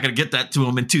Garcia. He's not going to get that to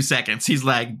him in 2 seconds. He's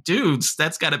like, dudes,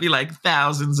 that's got to be like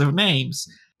thousands of names.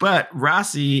 But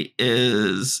Rossi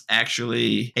is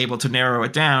actually able to narrow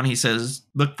it down. He says,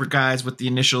 look for guys with the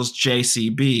initials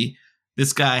JCB.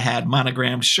 This guy had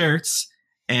monogrammed shirts,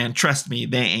 and trust me,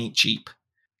 they ain't cheap.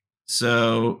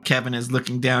 So Kevin is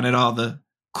looking down at all the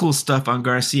cool stuff on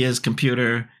Garcia's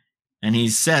computer, and he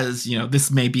says,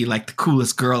 this may be like the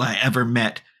coolest girl I ever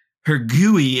met. her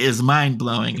GUI is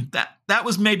mind-blowing. That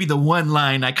was maybe the one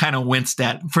line I kind of winced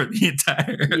at for the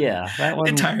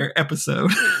entire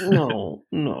episode.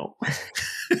 No.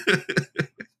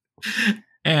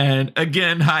 And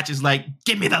again, Hotch is like,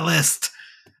 give me the list.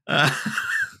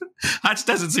 Hotch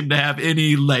doesn't seem to have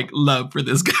any love for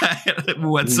this guy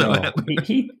whatsoever.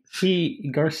 No.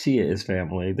 Garcia is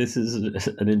family. This is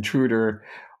an intruder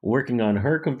working on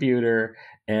her computer,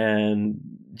 and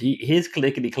his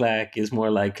clickety clack is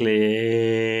more like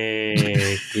clickety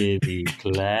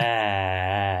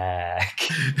clack.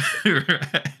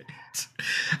 Right.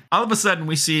 All of a sudden,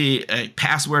 we see a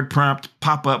password prompt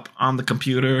pop up on the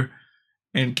computer,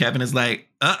 and Kevin is like,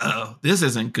 "Uh-oh, this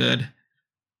isn't good."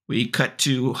 We cut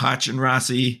to Hotch and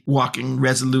Rossi walking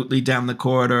resolutely down the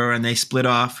corridor, and they split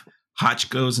off. Hotch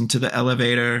goes into the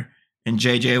elevator, and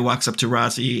JJ walks up to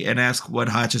Rossi and asks what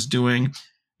Hotch is doing.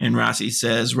 And Rossi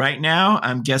says, right now,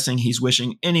 I'm guessing he's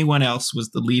wishing anyone else was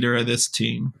the leader of this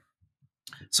team.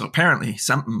 So apparently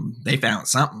they found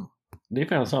something. They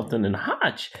found something in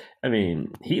Hotch. I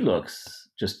mean, he looks,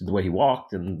 just the way he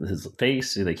walked and his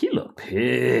face, he looked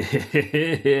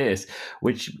pissed.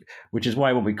 Which is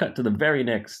why when we cut to the very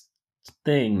next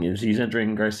thing, is he's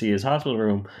entering Garcia's hospital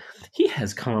room, he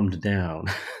has calmed down.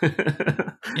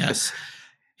 Yes.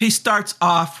 He starts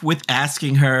off with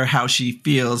asking her how she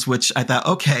feels, which I thought,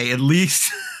 okay, at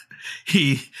least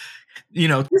this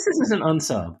isn't an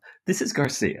unsub. This is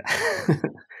Garcia.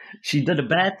 She did a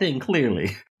bad thing,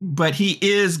 clearly. But he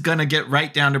is going to get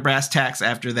right down to brass tacks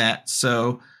after that.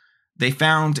 So they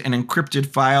found an encrypted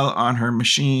file on her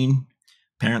machine.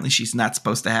 Apparently she's not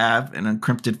supposed to have an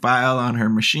encrypted file on her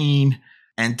machine.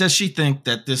 And does she think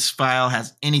that this file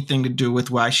has anything to do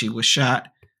with why she was shot?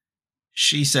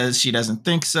 She says she doesn't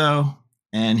think so.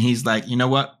 And he's like, you know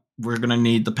what? We're going to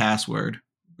need the password.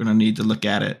 We're going to need to look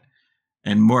at it.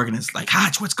 And Morgan is like,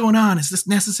 Hotch, what's going on? Is this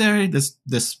necessary? This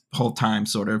whole time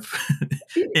sort of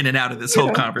in and out of this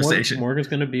whole conversation. Morgan's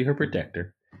going to be her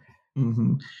protector.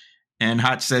 Mm-hmm. And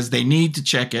Hotch says they need to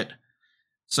check it.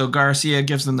 So Garcia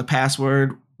gives them the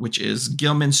password, which is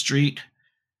Gilman Street.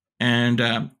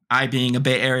 And I, being a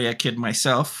Bay Area kid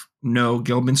myself, know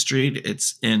Gilman Street.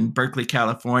 It's in Berkeley,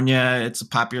 California. It's a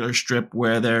popular strip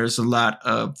where there's a lot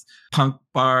of punk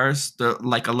bars,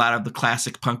 like a lot of the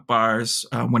classic punk bars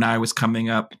when I was coming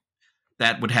up,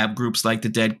 that would have groups like the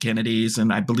Dead Kennedys,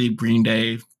 and I believe Green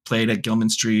Day played at Gilman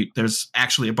Street. There's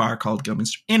actually a bar called Gilman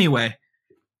Street. Anyway,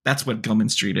 that's what Gilman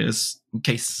Street is, in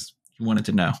case you wanted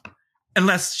to know.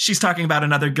 Unless she's talking about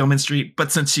another Gilman Street,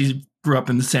 but since she grew up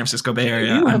in the San Francisco Bay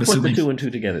Area, I'm assuming... put the two and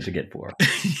two together to get four.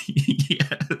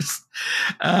 Yes.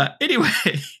 Anyway,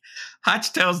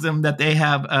 Hotch tells them that they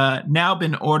have now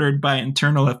been ordered by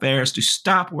Internal Affairs to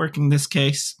stop working this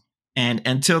case. And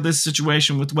until this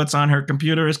situation with what's on her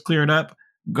computer is cleared up,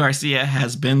 Garcia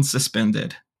has been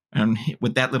suspended. And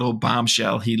with that little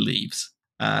bombshell, he leaves.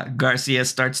 Garcia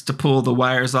starts to pull the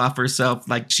wires off herself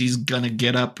like she's going to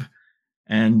get up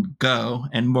and go.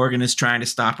 And Morgan is trying to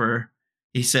stop her.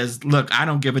 He says, look, I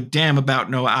don't give a damn about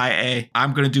no IA.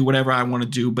 I'm going to do whatever I want to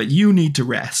do, but you need to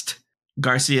rest.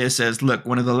 Garcia says, look,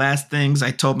 one of the last things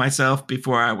I told myself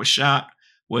before I was shot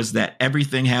was that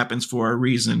everything happens for a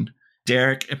reason.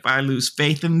 Derek, if I lose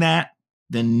faith in that,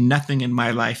 then nothing in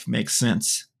my life makes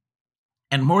sense.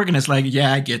 And Morgan is like,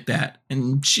 yeah, I get that.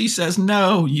 And she says,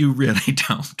 no, you really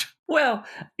don't. Well,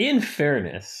 in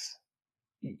fairness,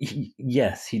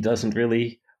 yes, he doesn't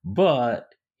really, but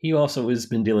he also has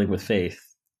been dealing with faith.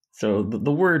 So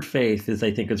the word faith is, I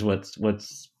think, is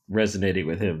what's resonating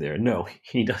with him there. No,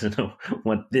 he doesn't know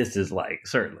what this is like,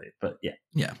 certainly. But yeah.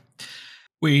 Yeah.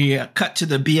 We cut to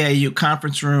the BAU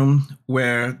conference room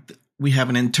where we have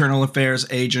an internal affairs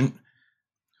agent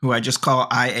who I just call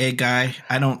IA guy.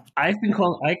 I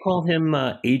call him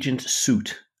Agent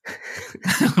Suit.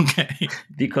 Okay.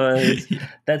 Because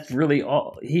that's really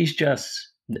all. He's just...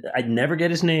 I'd never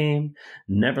get his name,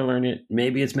 never learn it.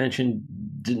 Maybe it's mentioned,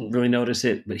 didn't really notice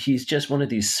it, but he's just one of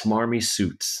these smarmy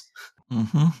suits.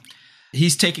 Mm-hmm.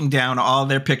 He's taking down all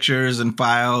their pictures and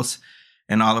files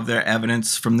and all of their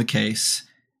evidence from the case.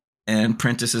 And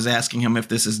Prentice is asking him if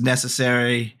this is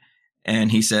necessary. And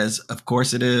he says, of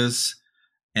course it is.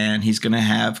 And he's going to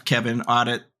have Kevin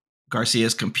audit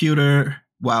Garcia's computer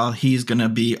while he's going to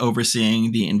be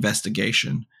overseeing the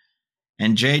investigation.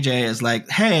 And JJ is like,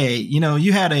 hey,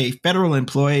 you had a federal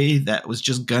employee that was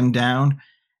just gunned down,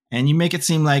 and you make it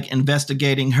seem like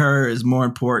investigating her is more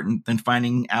important than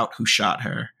finding out who shot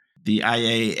her. The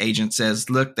IA agent says,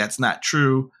 look, that's not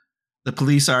true. The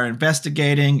police are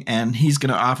investigating, and he's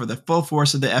going to offer the full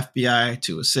force of the FBI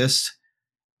to assist.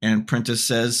 And Prentice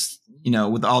says,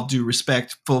 with all due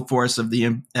respect, full force of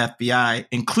the FBI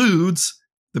includes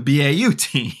the BAU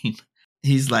team.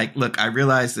 He's like, look, I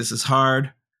realize this is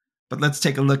hard, but let's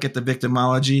take a look at the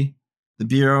victimology. The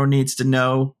Bureau needs to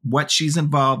know what she's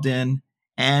involved in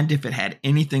and if it had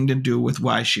anything to do with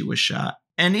why she was shot.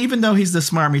 And even though he's the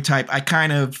smarmy type, I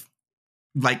kind of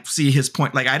like see his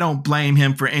point. Like, I don't blame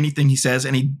him for anything he says,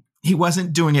 and he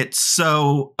wasn't doing it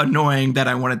so annoying that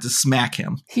I wanted to smack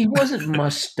him. He wasn't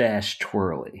mustache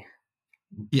twirly.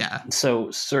 Yeah. So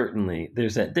certainly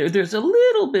there's that. There's a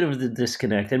little bit of the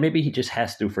disconnect, and maybe he just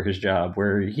has to for his job,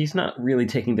 where he's not really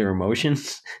taking their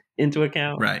emotions into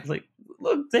account. Right. It's like,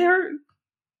 look, they're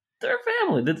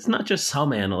family. It's not just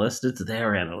some analyst; it's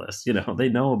their analyst. You know, they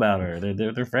know about her.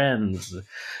 They're friends.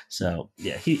 So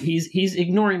yeah, he's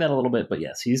ignoring that a little bit, but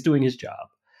yes, he's doing his job,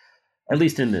 at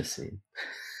least in this scene.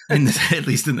 At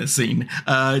least in this scene,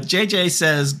 JJ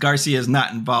says Garcia is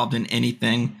not involved in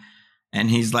anything. And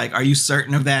he's like, are you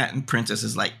certain of that? And Prentice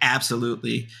is like,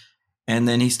 absolutely. And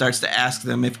then he starts to ask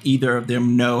them if either of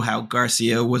them know how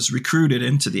Garcia was recruited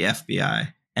into the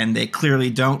FBI. And they clearly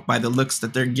don't by the looks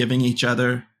that they're giving each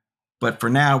other. But for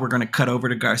now, we're going to cut over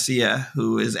to Garcia,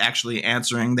 who is actually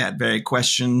answering that very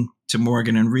question to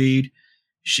Morgan and Reed.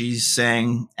 She's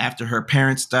saying after her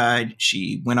parents died,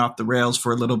 she went off the rails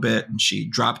for a little bit and she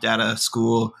dropped out of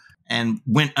school and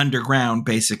went underground,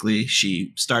 basically.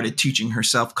 She started teaching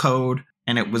herself code,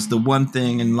 and it was the one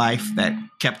thing in life that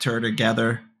kept her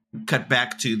together. Cut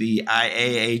back to the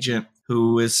IA agent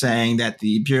who is saying that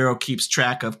the Bureau keeps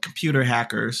track of computer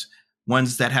hackers,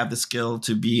 ones that have the skill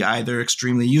to be either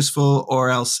extremely useful or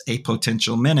else a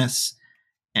potential menace.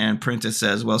 And Prentice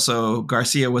says, well, so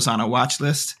Garcia was on a watch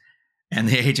list? And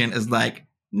the agent is like,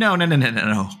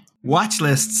 no. Watch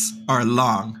lists are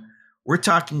long. We're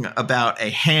talking about a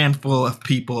handful of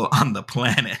people on the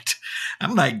planet.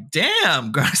 I'm like,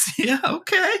 damn, Garcia,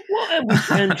 okay. Well,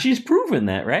 and she's proven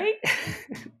that, right?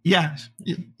 Yeah,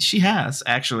 she has,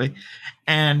 actually.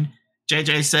 And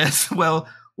JJ says, well,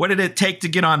 what did it take to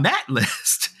get on that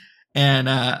list? And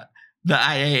the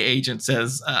IA agent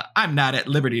says, I'm not at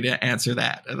liberty to answer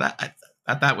that. I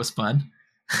thought that was fun.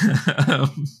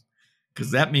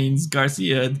 Because that means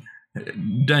Garcia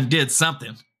done did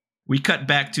something. We cut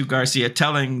back to Garcia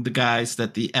telling the guys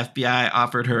that the FBI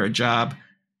offered her a job,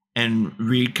 and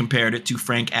Reed compared it to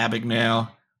Frank Abagnale.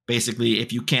 Basically,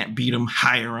 if you can't beat him,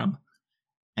 hire him.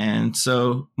 And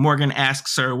so Morgan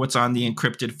asks her what's on the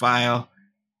encrypted file,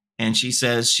 and she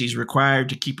says she's required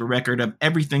to keep a record of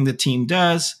everything the team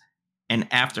does. And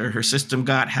after her system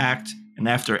got hacked, and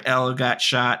after Elle got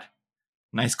shot,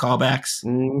 nice callbacks.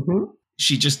 Mm-hmm.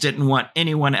 She just didn't want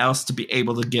anyone else to be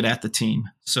able to get at the team.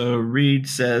 So Reed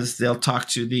says they'll talk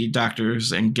to the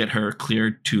doctors and get her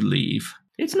cleared to leave.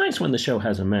 It's nice when the show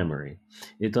has a memory.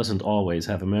 It doesn't always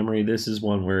have a memory. This is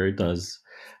one where it does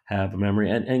have a memory.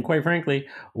 And quite frankly,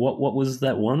 what was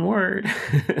that one word?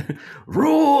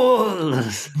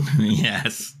 Rules!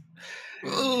 Yes.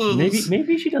 Rules.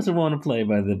 Maybe she doesn't want to play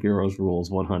by the Bureau's rules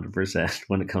 100%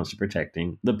 when it comes to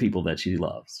protecting the people that she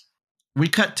loves. We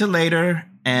cut to later,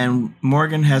 and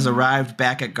Morgan has arrived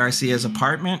back at Garcia's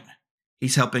apartment.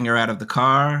 He's helping her out of the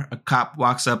car. A cop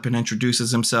walks up and introduces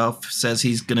himself, says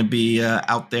he's going to be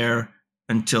out there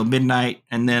until midnight,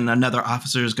 and then another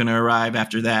officer is going to arrive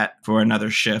after that for another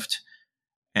shift.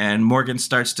 And Morgan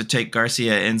starts to take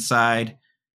Garcia inside.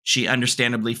 She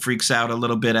understandably freaks out a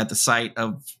little bit at the sight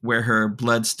of where her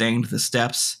blood stained the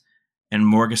steps. And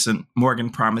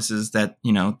Morgan promises that,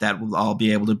 that will all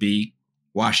be able to be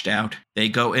washed out. They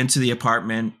go into the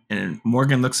apartment, and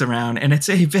Morgan looks around, and it's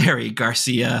a very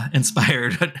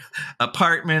Garcia-inspired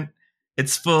apartment.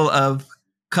 It's full of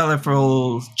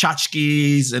colorful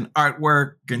tchotchkes and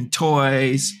artwork and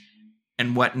toys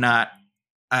and whatnot.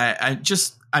 I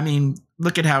mean,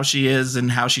 look at how she is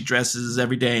and how she dresses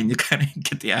every day, and you kind of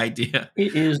get the idea.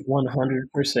 It is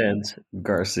 100%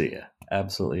 Garcia.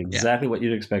 Absolutely. Exactly what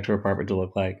you'd expect her apartment to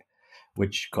look like,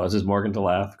 which causes Morgan to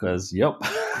laugh because, yep.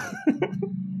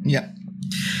 Yeah.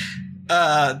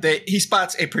 He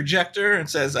spots a projector and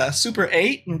says, Super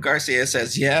 8. And Garcia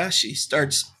says, yeah. She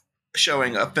starts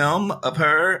showing a film of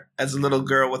her as a little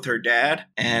girl with her dad.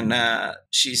 And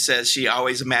she says she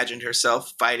always imagined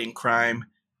herself fighting crime.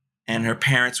 And her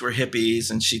parents were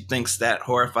hippies, and she thinks that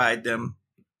horrified them.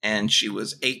 And she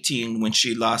was 18 when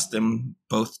she lost them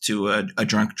both to a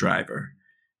drunk driver.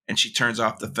 And she turns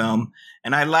off the film.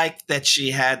 And I like that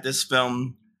she had this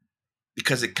film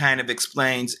because it kind of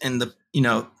explains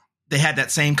they had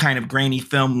that same kind of grainy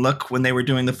film look when they were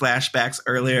doing the flashbacks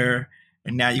earlier.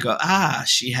 And now you go,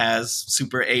 she has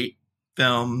Super 8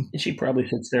 film. And she probably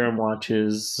sits there and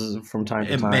watches from time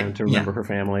to time to remember her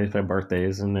family, their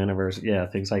birthdays and anniversaries. Yeah,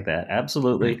 things like that.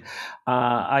 Absolutely.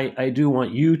 I do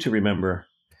want you to remember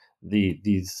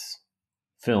these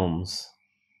films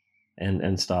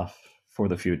and stuff for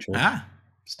the future.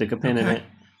 Stick a pin in it.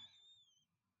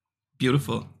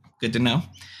 Beautiful. Good to know.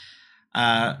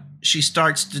 She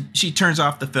turns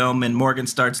off the film, and Morgan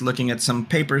starts looking at some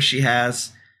papers she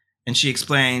has, and she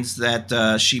explains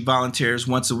that she volunteers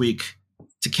once a week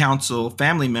to counsel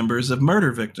family members of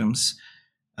murder victims.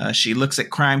 She looks at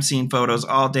crime scene photos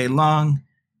all day long,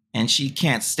 and she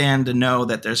can't stand to know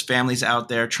that there's families out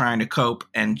there trying to cope,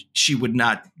 and she would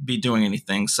not be doing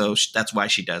anything. So that's why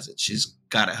she does it. She's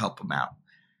got to help them out.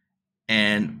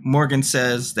 And Morgan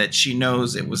says that she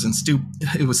knows it was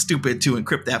stupid to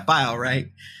encrypt that file, right?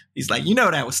 He's like, you know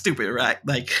that was stupid, right?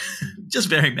 Like, just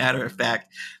very matter of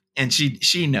fact. And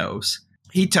she knows.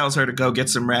 He tells her to go get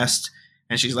some rest.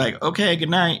 And she's like, okay, good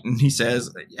night. And he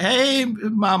says, hey,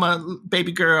 mama,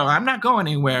 baby girl, I'm not going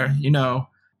anywhere. You know,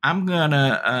 I'm going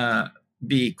to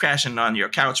be crashing on your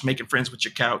couch, making friends with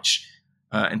your couch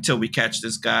until we catch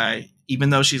this guy. Even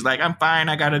though she's like, I'm fine.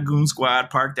 I got a goon squad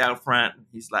parked out front.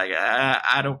 He's like,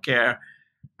 I don't care.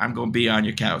 I'm going to be on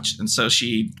your couch. And so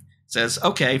she says,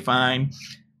 okay, fine.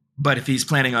 But if he's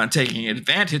planning on taking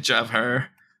advantage of her,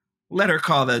 let her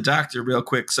call the doctor real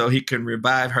quick so he can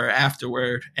revive her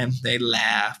afterward. And they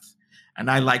laugh. And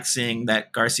I like seeing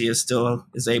that Garcia still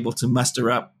is able to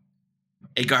muster up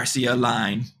a Garcia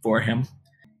line for him.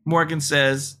 Morgan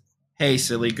says, hey,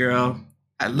 silly girl,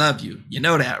 I love you. You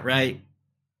know that, right?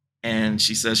 And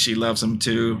she says she loves him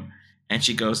too. And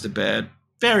she goes to bed.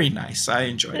 Very nice. I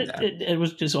enjoyed that. It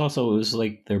was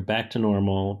like they're back to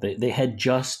normal. They had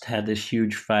just had this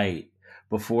huge fight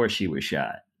before she was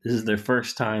shot. This is their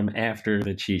first time after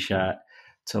that she shot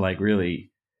to like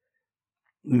really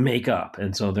make up.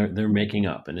 And so they're making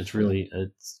up. And it's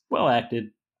well acted.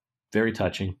 Very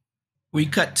touching. We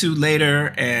cut to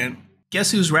later, and guess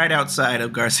who's right outside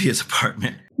of Garcia's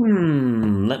apartment?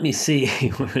 Let me see.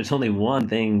 There's only one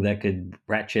thing that could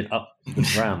ratchet up the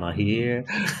drama here.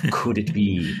 Could it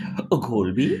be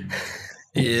Colby?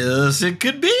 Yes, it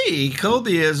could be.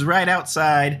 Colby is right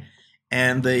outside,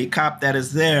 and the cop that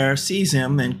is there sees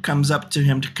him and comes up to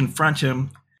him to confront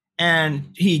him, and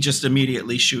he just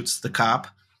immediately shoots the cop.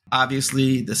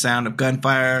 Obviously, the sound of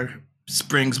gunfire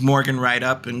springs Morgan right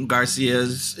up, and Garcia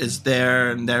is there,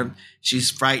 and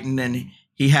she's frightened, and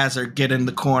he has her get in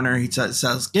the corner. He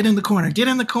says, get in the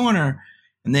corner.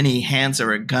 And then he hands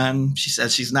her a gun. She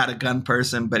says she's not a gun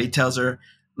person, but he tells her,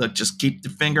 look, just keep the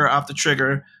finger off the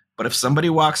trigger. But if somebody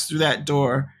walks through that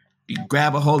door, you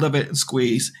grab a hold of it and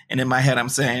squeeze. And in my head, I'm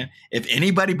saying, if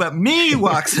anybody but me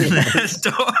walks in that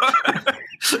door.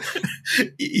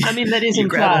 I mean, that is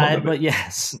implied, but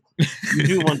yes, you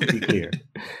do want to be clear.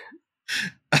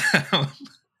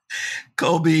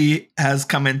 Colby has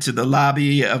come into the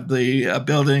lobby of the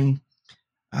building.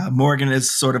 Morgan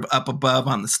is sort of up above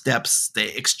on the steps. They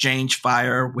exchange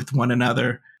fire with one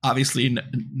another. Obviously,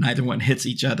 neither one hits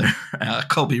each other.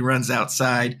 Colby runs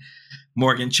outside.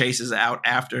 Morgan chases out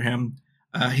after him.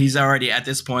 He's already at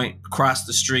this point crossed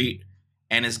the street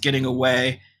and is getting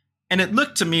away. And it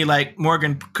looked to me like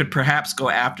Morgan could perhaps go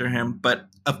after him, but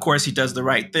of course he does the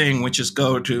right thing, which is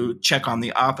go to check on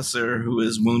the officer who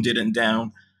is wounded and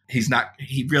down.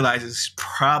 He realizes he's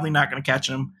probably not going to catch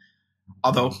him.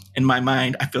 Although in my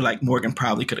mind, I feel like Morgan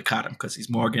probably could have caught him because he's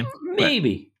Morgan.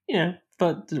 Maybe. Yeah.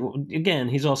 But again,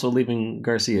 he's also leaving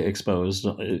Garcia exposed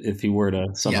if he were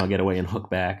to somehow get away and hook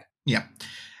back. Yeah.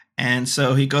 And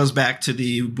so he goes back to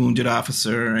the wounded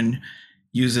officer and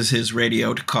uses his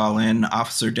radio to call in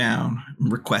officer down,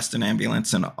 request an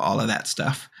ambulance and all of that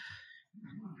stuff.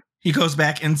 He goes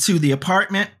back into the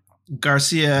apartment.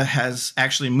 Garcia has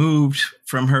actually moved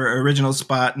from her original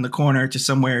spot in the corner to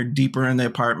somewhere deeper in the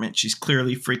apartment. She's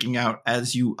clearly freaking out,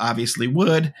 as you obviously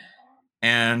would.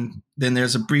 And then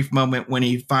there's a brief moment when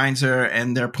he finds her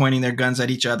and they're pointing their guns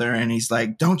at each other. And he's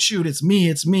like, don't shoot. It's me.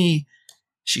 It's me.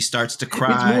 She starts to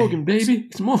cry. It's Morgan, baby.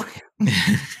 It's Morgan.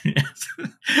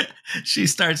 She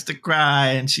starts to cry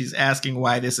and she's asking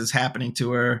why this is happening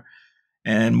to her.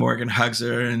 And Morgan hugs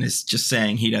her and is just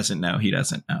saying he doesn't know. He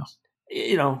doesn't know.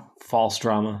 You know, false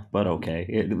drama, but okay.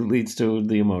 It leads to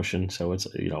the emotion. So it's,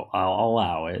 I'll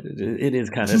allow it. It is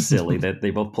kind of silly that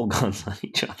they both pull guns on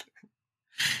each other.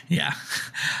 Yeah.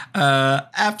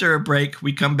 After a break,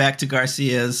 we come back to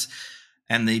Garcia's,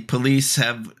 and the police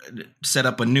have set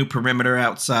up a new perimeter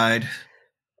outside.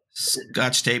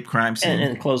 Scotch tape crime scene.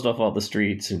 And closed off all the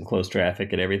streets and closed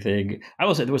traffic and everything. I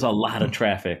will say there was a lot of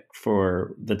traffic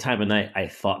for the time of night I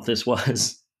thought this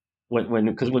was.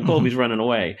 When Colby's running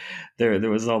away, there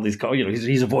was all these cars.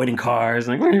 He's avoiding cars.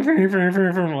 And like,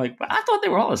 I'm like, I thought they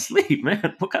were all asleep,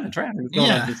 man. What kind of traffic is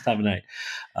going on this time of night?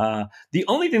 The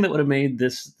only thing that would have made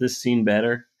this scene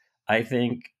better, I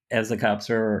think, as the cops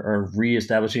are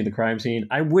reestablishing the crime scene.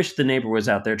 I wish the neighbor was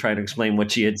out there trying to explain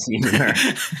what she had seen in her.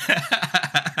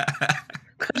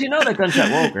 Because that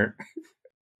gunshot woke her.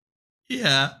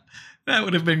 Yeah, that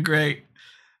would have been great.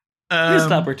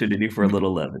 Missed opportunity for a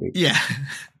little levity. Yeah.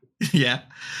 Yeah.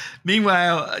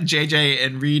 Meanwhile, JJ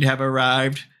and Reed have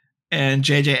arrived, and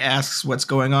JJ asks what's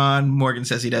going on. Morgan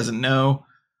says he doesn't know.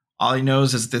 All he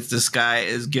knows is that this guy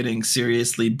is getting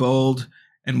seriously bold,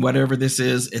 and whatever this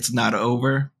is, it's not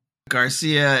over.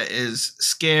 Garcia is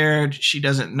scared. She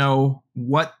doesn't know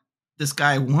what this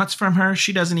guy wants from her.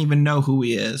 She doesn't even know who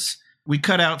he is. We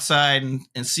cut outside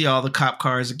and see all the cop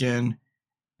cars again,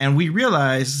 and we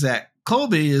realize that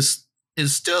Colby is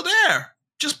still there,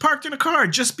 just parked in a car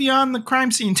just beyond the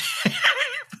crime scene tape.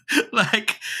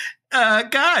 Like,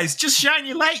 guys, just shine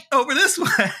your light over this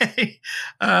way.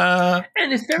 And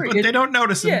it's very... But they don't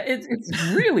notice him. Yeah, it's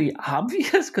really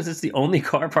obvious because it's the only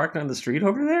car parked on the street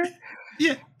over there.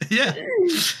 Yeah.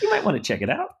 You might want to check it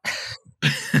out.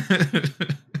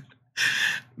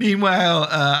 Meanwhile,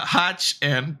 Hotch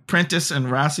and Prentice and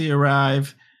Rossi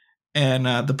arrive, and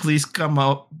the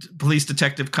police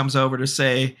detective comes over to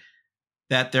say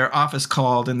that their office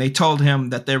called, and they told him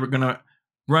that they were going to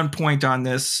run point on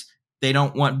this. They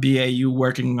don't want BAU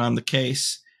working on the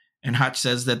case. And Hotch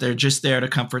says that they're just there to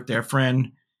comfort their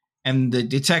friend. And the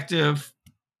detective,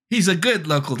 he's a good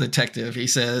local detective. He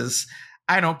says,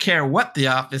 I don't care what the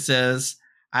office says.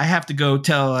 I have to go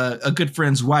tell a good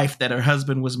friend's wife that her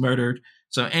husband was murdered.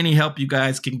 So any help you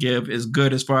guys can give is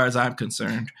good as far as I'm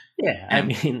concerned. Yeah,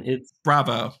 and it's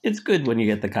bravo. It's good when you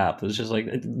get the cop. It's just like,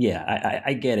 yeah,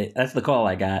 I get it. That's the call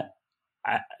I got.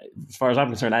 As far as I'm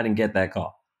concerned, I didn't get that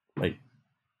call. Like,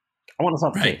 I want to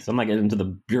solve the case. I'm not getting into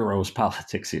the bureau's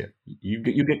politics here. You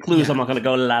get clues. Yeah. I'm not going to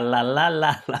go la la la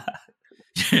la la.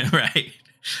 Right.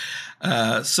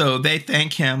 So they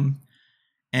thank him,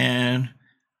 and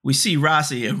we see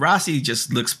Rossi, and Rossi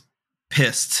just looks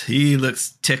pissed. He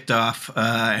looks ticked off,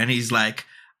 and he's like,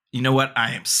 you know what?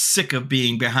 I am sick of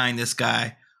being behind this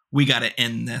guy. We got to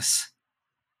end this.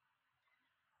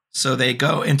 So they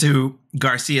go into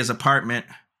Garcia's apartment.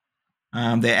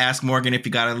 They ask Morgan if he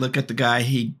got a look at the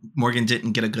guy. Morgan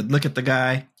didn't get a good look at the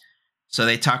guy. So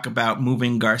they talk about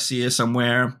moving Garcia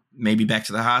somewhere, maybe back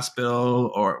to the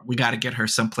hospital, or we got to get her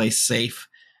someplace safe.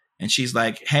 And she's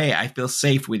like, hey, I feel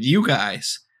safe with you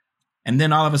guys. And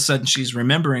then all of a sudden she's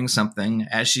remembering something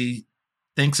as she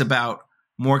thinks about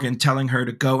Morgan telling her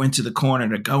to go into the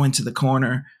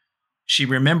corner. She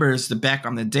remembers the back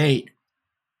on the date.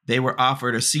 They were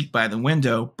offered a seat by the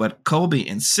window, but Colby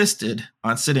insisted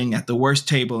on sitting at the worst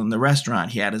table in the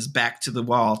restaurant. He had his back to the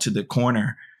wall, to the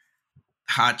corner.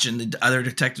 Hotch and the other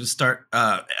detectives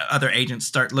other agents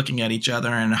start looking at each other,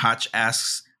 and Hotch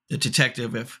asks the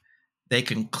detective if they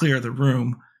can clear the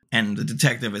room. And the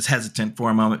detective is hesitant for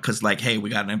a moment because, like, hey, we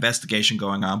got an investigation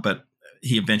going on, but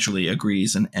he eventually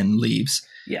agrees and leaves.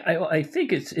 Yeah, I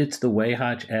think it's the way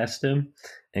Hotch asked him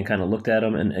and kind of looked at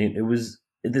him, and it was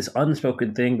this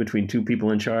unspoken thing between two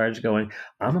people in charge going,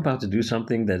 I'm about to do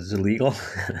something that's illegal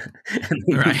and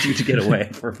they need you to get away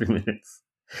for a few minutes.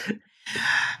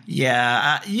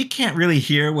 Yeah, you can't really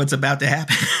hear what's about to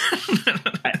happen.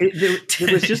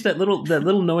 It was just that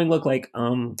little knowing look like,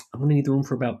 I'm going to need the room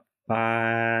for about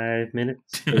 5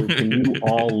 minutes. So can you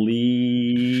all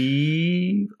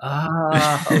leave?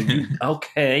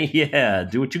 Okay, yeah,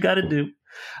 do what you got to do.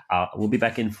 We'll be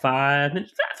back in 5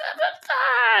 minutes.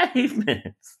 5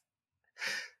 minutes.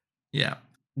 Yeah.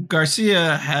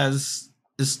 Garcia is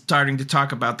starting to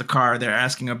talk about the car. They're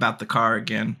asking about the car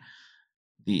again.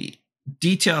 The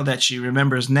detail that she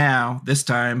remembers now, this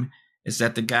time, is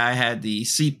that the guy had the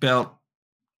seatbelt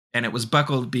and it was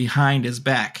buckled behind his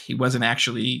back. He wasn't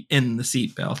actually in the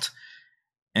seatbelt.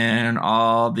 And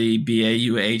all the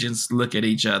BAU agents look at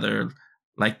each other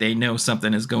like they know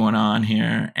something is going on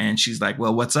here. And she's like,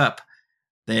 well, what's up?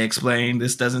 They explain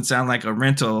this doesn't sound like a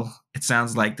rental. It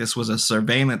sounds like this was a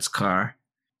surveillance car.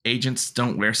 Agents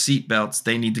don't wear seatbelts.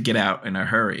 They need to get out in a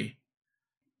hurry.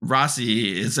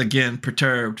 Rossi is again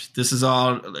perturbed.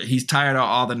 He's tired of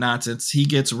all the nonsense. He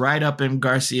gets right up in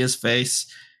Garcia's face.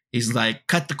 He's like,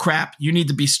 cut the crap. You need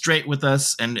to be straight with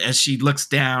us. And as she looks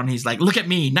down, he's like, look at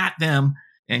me, not them.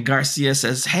 And Garcia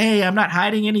says, hey, I'm not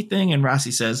hiding anything. And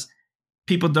Rossi says,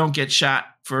 people don't get shot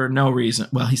for no reason.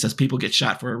 Well, he says people get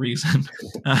shot for a reason.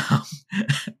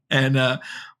 And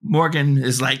Morgan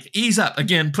is like, ease up.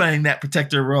 Again, playing that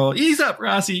protector role. Ease up,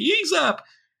 Rossi, ease up.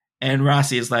 And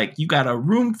Rossi is like, you got a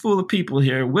room full of people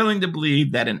here willing to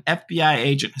believe that an FBI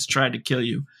agent has tried to kill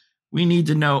you. We need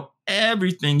to know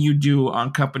everything you do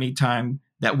on company time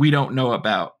that we don't know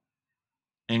about.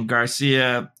 And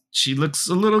Garcia she looks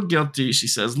a little guilty. She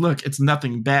says, look, it's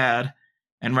nothing bad.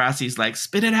 And Rossi's like,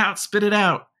 spit it out, spit it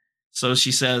out. So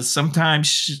she says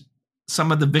sometimes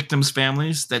some of the victims'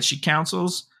 families that she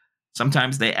counsels,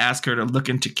 sometimes they ask her to look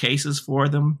into cases for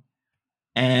them.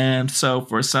 And so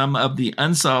for some of the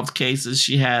unsolved cases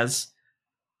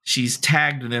she's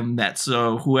tagged them that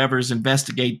so whoever's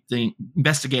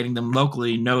investigating them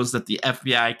locally knows that the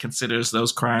FBI considers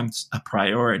those crimes a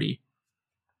priority.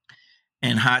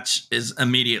 And Hotch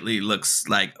immediately looks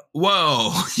like,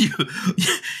 whoa,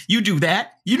 you do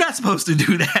that? You're not supposed to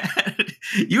do that.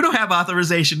 You don't have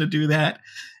authorization to do that.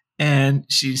 And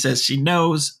she says she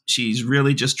knows, she's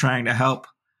really just trying to help.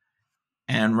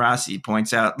 And Rossi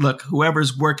points out, look,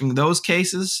 whoever's working those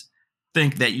cases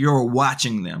think that you're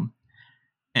watching them.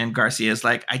 And Garcia's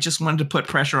like, I just wanted to put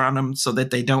pressure on them so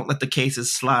that they don't let the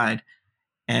cases slide.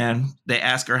 And they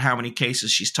ask her how many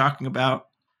cases she's talking about.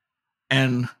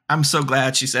 And I'm so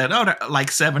glad she said, oh,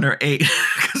 like 7 or 8.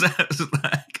 Because I was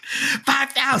like,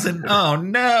 5,000. Oh,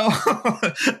 no.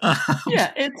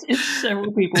 Yeah, it's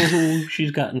several people who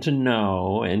she's gotten to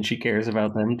know, and she cares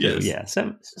about them, too. Yes.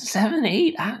 Yeah, 7,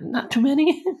 8? Not too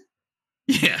many.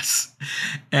 Yes.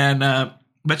 And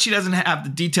but she doesn't have the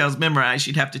details memorized.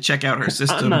 She'd have to check out her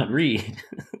system. I'm not read.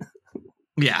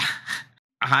 Yeah.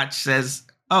 Hotch says,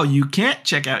 oh, you can't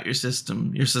check out your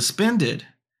system. You're suspended.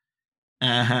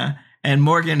 Uh-huh. And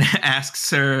Morgan asks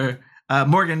her,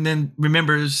 Morgan then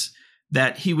remembers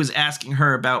that he was asking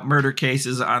her about murder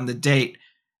cases on the date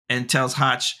and tells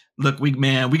Hotch, look, we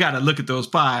got to look at those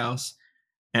files.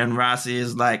 And Rossi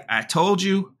is like, I told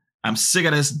you, I'm sick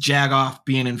of this jagoff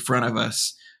being in front of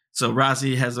us. So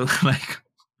Rossi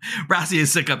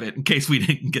is sick of it, in case we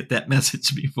didn't get that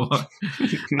message before.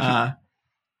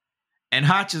 And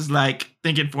Hotch is like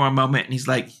thinking for a moment, and he's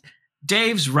like,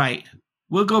 Dave's right.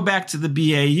 We'll go back to the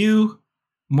BAU.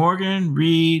 Morgan,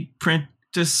 Reed,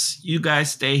 Prentice, you guys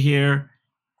stay here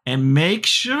and make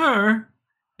sure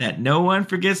that no one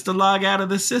forgets to log out of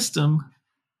the system.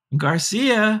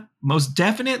 Garcia most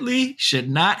definitely should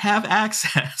not have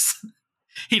access.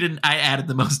 I added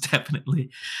the most definitely.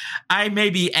 I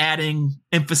may be adding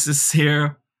emphasis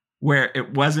here where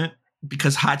it wasn't,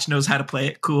 because Hotch knows how to play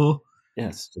it cool.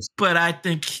 Yes. But I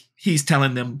think he's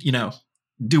telling them,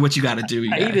 do what you got to do.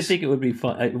 I even think it would be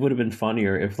fun. It would have been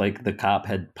funnier if, like, the cop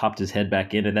had popped his head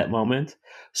back in at that moment.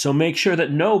 So make sure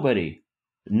that nobody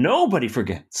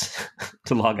forgets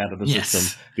to log out of the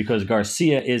system, because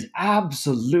Garcia is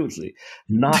absolutely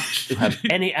not to have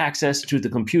any access to the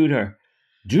computer.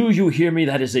 Do you hear me?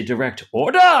 That is a direct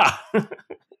order.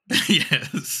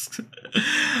 Yes.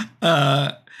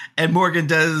 And Morgan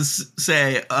does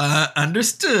say,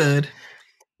 understood.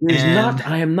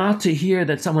 I am not to hear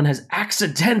that someone has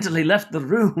accidentally left the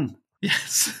room.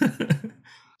 Yes.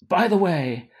 By the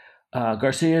way,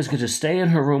 Garcia is going to stay in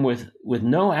her room with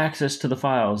no access to the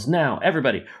files. Now,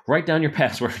 everybody, write down your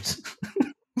passwords.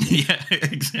 Yeah,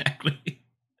 exactly.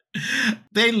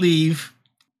 They leave.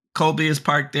 Colby is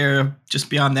parked there just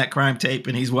beyond that crime tape,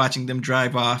 and he's watching them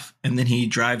drive off, and then he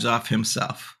drives off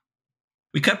himself.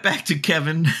 We cut back to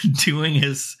Kevin doing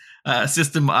his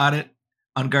system audit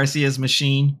on Garcia's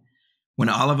machine, when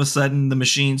all of a sudden the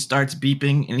machine starts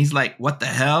beeping, and he's like, what the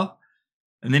hell?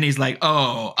 And then he's like,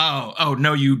 oh,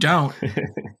 no, you don't.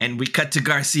 And we cut to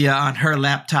Garcia on her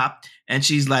laptop, and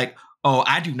she's like, oh,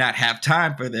 I do not have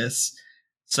time for this.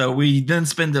 So we then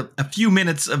spend a few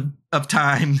minutes of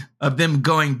time of them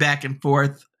going back and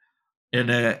forth in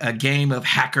a game of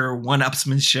hacker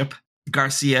one-upsmanship.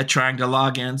 Garcia trying to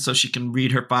log in so she can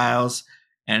read her files,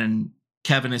 and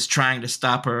Kevin is trying to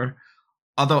stop her.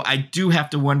 Although I do have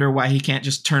to wonder why he can't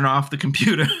just turn off the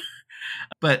computer.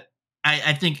 But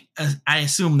I think, I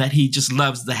assume that he just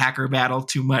loves the hacker battle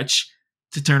too much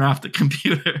to turn off the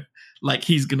computer. Like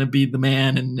he's going to be the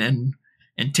man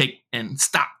and take and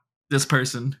stop this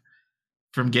person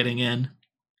from getting in.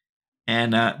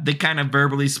 And they kind of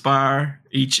verbally spar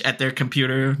each at their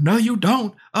computer. No, you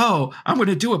don't. Oh, I'm going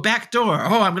to do a backdoor.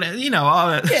 Oh, I'm going to, all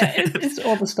that. Yeah, it's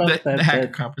all the stuff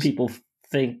that people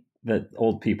think that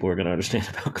old people are going to understand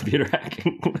about computer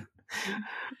hacking.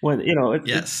 When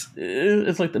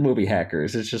it's like the movie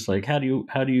Hackers. It's just like, how do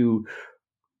you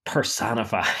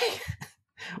personify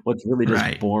what's really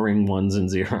just boring ones and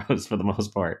zeros for the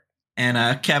most part.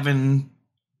 And Kevin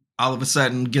all of a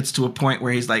sudden gets to a point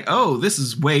where he's like, oh, this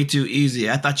is way too easy.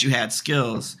 I thought you had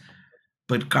skills.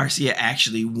 But Garcia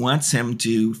actually wants him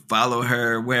to follow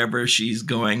her wherever she's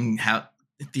going,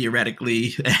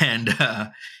 theoretically. And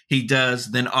he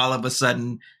does. Then all of a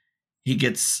sudden he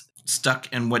gets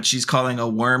stuck in what she's calling a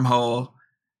wormhole,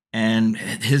 and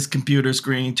his computer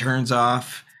screen turns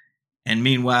off, And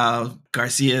meanwhile,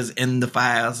 Garcia's in the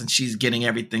files and she's getting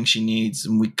everything she needs.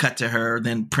 And we cut to her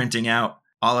then printing out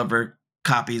all of her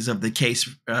copies of the case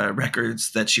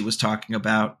records that she was talking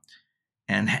about.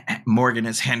 And Morgan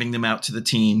is handing them out to the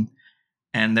team.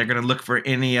 And they're going to look for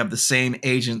any of the same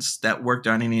agents that worked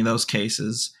on any of those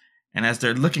cases. And as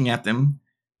they're looking at them,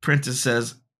 Prentice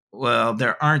says, well,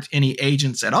 there aren't any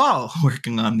agents at all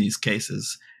working on these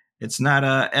cases. It's not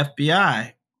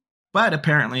FBI. But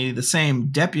apparently the same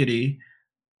deputy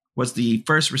was the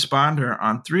first responder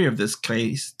on three of these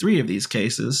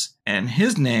cases. And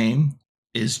his name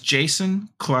is Jason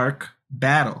Clark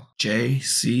Battle,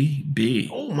 JCB.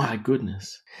 Oh my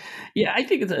goodness! Yeah, I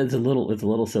think it's a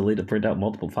little silly to print out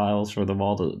multiple files for them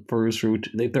all to peruse through.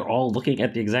 They're all looking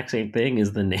at the exact same thing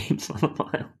as the names on the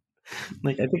file.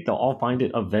 Like, I think they'll all find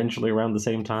it eventually around the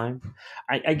same time.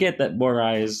 I get that more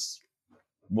eyes,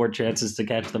 more chances to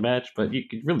catch the match, but you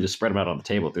could really just spread them out on the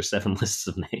table if there's 7 lists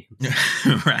of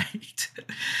names. Right.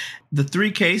 The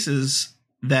 3 cases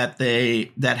that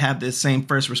have this same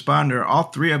first responder, all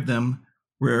 3 of them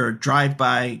were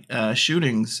drive-by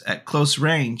shootings at close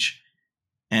range,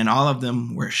 and all of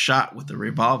them were shot with a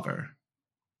revolver.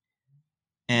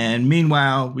 And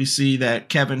meanwhile, we see that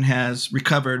Kevin has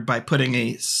recovered by putting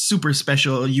a super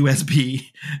special USB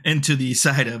into the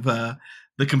side of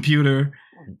the computer.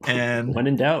 And when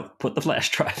in doubt, put the flash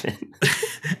drive in.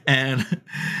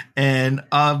 and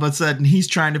all of a sudden, he's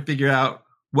trying to figure out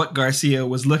what Garcia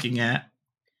was looking at.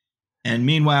 And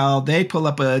meanwhile, they pull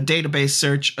up a database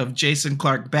search of Jason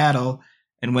Clark Battle.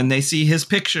 And when they see his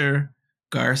picture,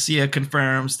 Garcia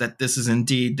confirms that this is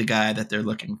indeed the guy that they're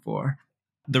looking for.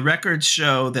 The records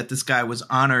show that this guy was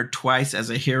honored twice as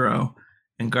a hero.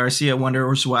 And Garcia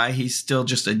wonders why he's still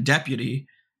just a deputy.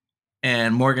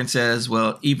 And Morgan says,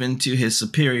 well, even to his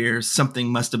superiors, something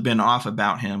must have been off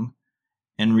about him.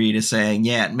 And Reed is saying,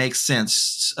 yeah, it makes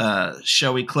sense.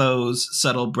 Showy clothes,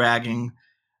 subtle bragging,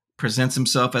 presents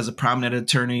himself as a prominent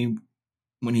attorney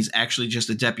when he's actually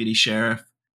just a deputy sheriff.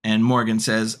 And Morgan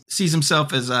says, sees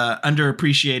himself as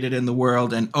underappreciated in the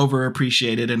world and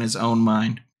overappreciated in his own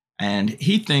mind. And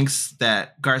he thinks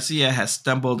that Garcia has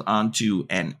stumbled onto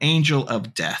an angel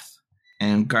of death.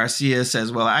 And Garcia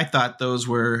says, well, I thought those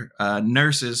were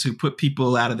nurses who put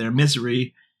people out of their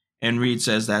misery. And Reed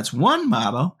says that's one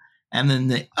model. And then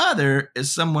the other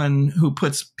is someone who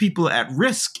puts people at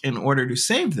risk in order to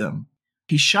save them.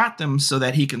 He shot them so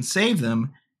that he can save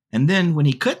them. And then when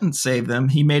he couldn't save them,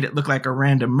 he made it look like a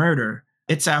random murder.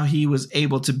 It's how he was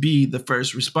able to be the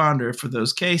first responder for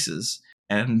those cases.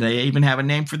 And they even have a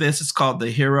name for this. It's called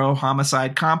the Hero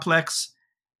Homicide Complex.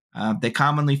 They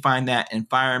commonly find that in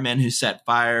firemen who set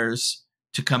fires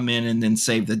to come in and then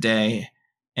save the day.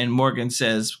 And Morgan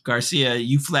says, Garcia,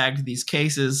 you flagged these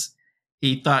cases.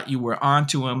 He thought you were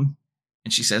onto him.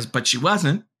 And she says, but she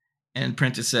wasn't. And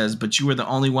Prentice says, but you were the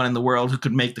only one in the world who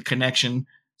could make the connection.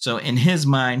 So in his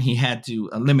mind, he had to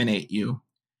eliminate you.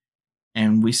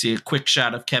 And we see a quick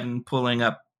shot of Kevin pulling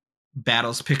up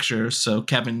Battle's picture. So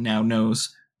Kevin now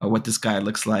knows what this guy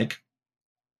looks like.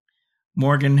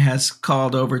 Morgan has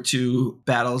called over to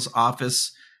Battle's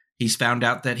office. He's found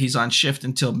out that he's on shift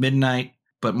until midnight,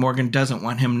 but Morgan doesn't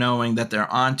want him knowing that they're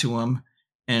on to him.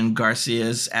 And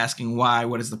Garcia's asking why.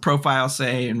 What does the profile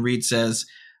say? And Reed says,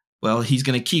 well, he's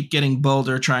going to keep getting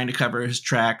bolder trying to cover his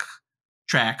tracks.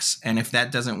 And if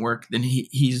that doesn't work, then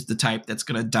he's the type that's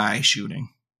going to die shooting.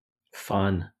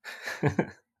 Fun.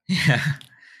 Yeah,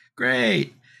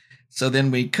 great. So then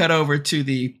we cut over to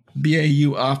the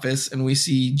BAU office and we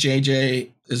see JJ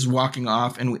is walking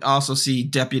off. And we also see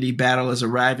Deputy Battle is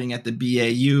arriving at the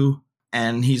BAU.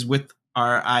 And he's with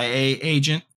our IA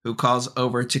agent who calls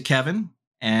over to Kevin.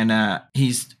 And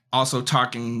he's also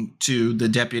talking to the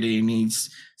deputy, and he's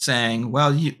saying,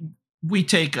 well, we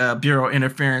take bureau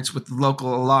interference with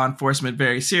local law enforcement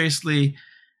very seriously.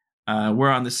 We're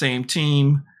on the same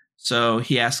team. So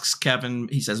he asks Kevin,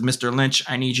 he says, Mr. Lynch,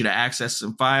 I need you to access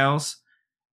some files.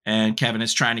 And Kevin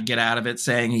is trying to get out of it,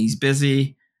 saying he's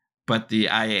busy. But the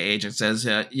IA agent says,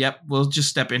 yep, we'll just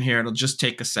step in here. It'll just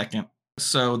take a second.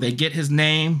 So they get his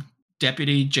name,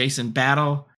 Deputy Jason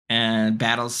Battle. And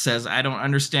Battle says, I don't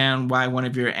understand why one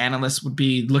of your analysts would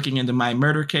be looking into my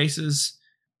murder cases.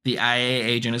 The IA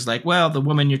agent is like, well, the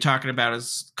woman you're talking about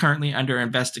is currently under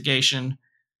investigation.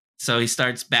 So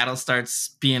Battle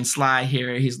starts being sly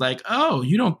here. He's like, oh,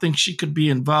 you don't think she could be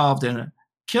involved in a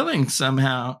killing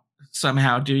somehow,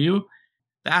 do you?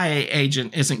 The IA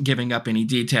agent isn't giving up any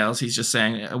details. He's just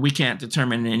saying, we can't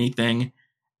determine anything.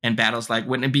 And Battle's like,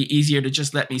 wouldn't it be easier to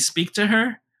just let me speak to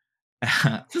her?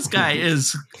 This guy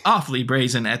is awfully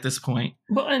brazen at this point.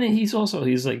 But and he's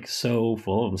like so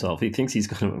full of himself. He thinks he's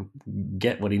going to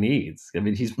get what he needs. I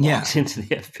mean, he's walked into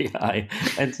the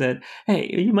FBI and said, "Hey,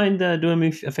 you mind doing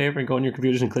me a favor and go on your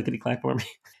computers and clickety clack for me?"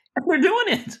 And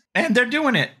they're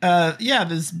doing it.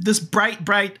 This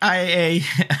bright IA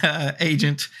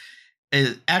agent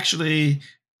actually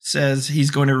says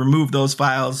he's going to remove those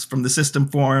files from the system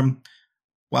for him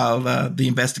while the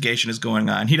investigation is going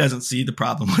on. He doesn't see the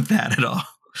problem with that at all.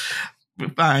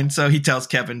 Fine. So he tells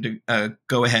Kevin to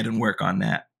go ahead and work on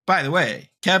that. By the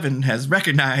way, Kevin has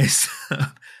recognized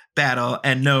Battle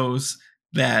and knows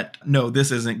that, no,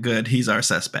 this isn't good. He's our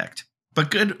suspect. But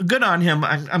good on him.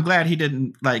 I'm glad he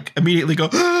didn't like immediately go,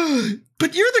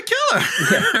 but you're the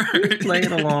killer. He's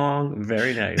playing along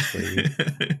very nicely.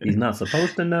 He's not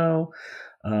supposed to know.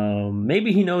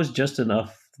 Maybe he knows just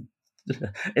enough.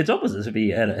 It's almost as if he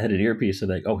had an earpiece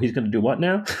and like, oh, he's going to do what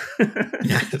now?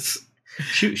 Yes.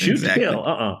 Shoot Exactly. to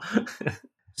kill.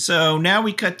 So now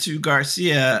we cut to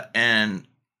Garcia, and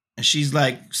she's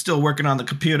like still working on the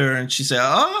computer, and she said,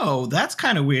 oh, that's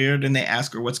kind of weird. And they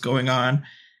ask her what's going on.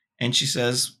 And she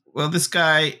says, well, this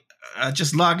guy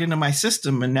just logged into my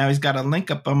system, and now he's got a link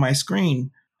up on my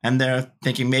screen. And they're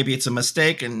thinking maybe it's a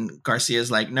mistake. And Garcia's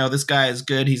like, no, this guy is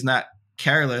good. He's not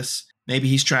careless. Maybe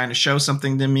he's trying to show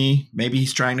something to me. Maybe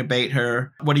he's trying to bait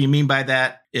her. What do you mean by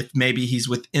that? If maybe he's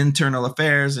with internal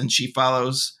affairs and she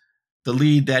follows the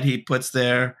lead that he puts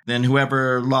there, then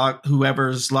whoever's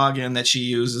login that she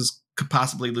uses could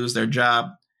possibly lose their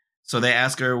job. So they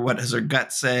ask her, what does her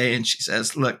gut say? And she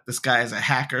says, look, this guy is a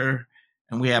hacker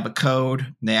and we have a code.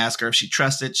 And they ask her if she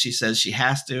trusts it. She says she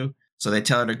has to. So they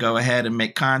tell her to go ahead and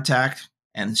make contact.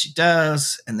 And she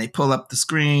does. And they pull up the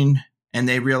screen and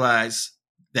they realize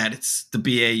that it's the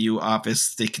BAU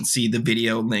office. They can see the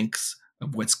video links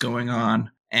of what's going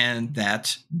on, and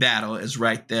that Battle is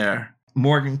right there.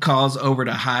 Morgan calls over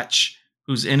to Hotch,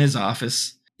 who's in his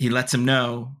office. He lets him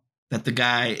know that the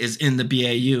guy is in the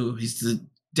BAU. He's the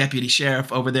deputy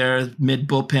sheriff over there, mid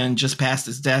bullpen, just past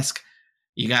his desk.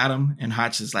 You got him? And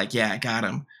Hotch is like, yeah, I got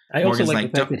him. I also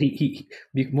like the fact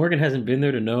that Morgan hasn't been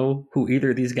there to know who either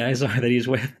of these guys are that he's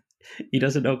with. He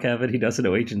doesn't know Kevin. He doesn't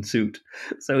know Agent Suit.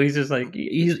 So he's just like,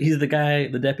 he's the guy,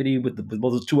 the deputy with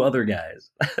those two other guys.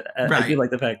 Right. I feel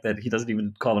like the fact that he doesn't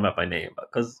even call him out by name,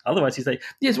 because otherwise he's like,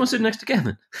 yeah, he's one sitting next to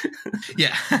Kevin.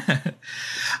 Yeah.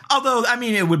 Although, I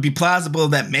mean, it would be plausible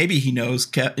that maybe he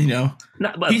knows,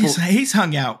 he's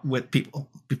hung out with people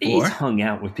before. He's hung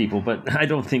out with people, but I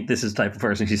don't think this is the type of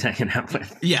person he's hanging out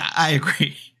with. Yeah, I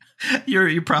agree.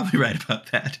 You're probably right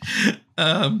about that.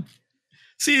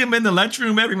 See him in the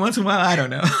lunchroom every once in a while. I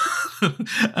don't know.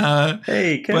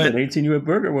 Hey, Kevin, ain't seen you at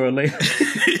Burger World lately.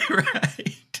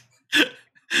 Right.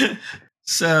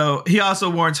 So he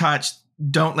also warns Hotch,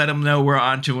 don't let him know we're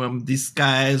onto him. These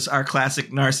guys are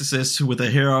classic narcissists with a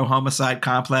hero homicide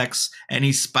complex, and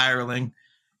he's spiraling.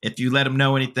 If you let him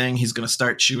know anything, he's going to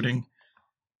start shooting.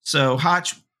 So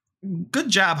Hotch, good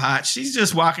job, Hotch. He's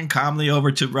just walking calmly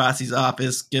over to Rossi's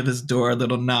office, give his door a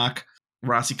little knock.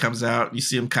 Rossi comes out. You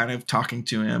see him kind of talking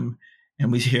to him.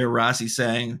 And we hear Rossi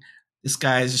saying, this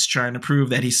guy is just trying to prove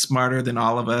that he's smarter than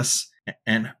all of us.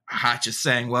 And Hotch is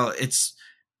saying, well, it's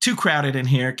too crowded in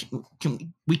here.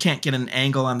 We can't get an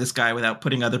angle on this guy without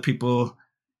putting other people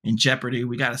in jeopardy.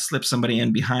 We got to slip somebody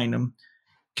in behind him.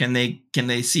 Can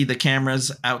they see the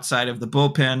cameras outside of the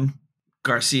bullpen?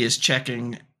 Garcia is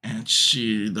checking, and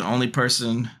the only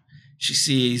person she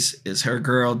sees is her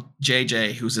girl,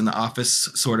 JJ, who's in the office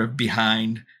sort of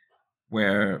behind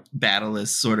where Battle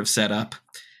is sort of set up.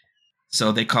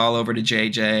 So they call over to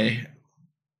JJ,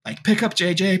 like, pick up,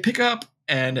 JJ, pick up.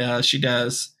 And she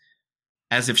does,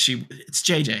 as if it's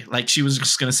JJ. Like she was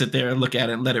just going to sit there and look at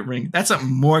it and let it ring. That's something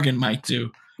Morgan might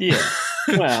do. Yeah.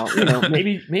 Well,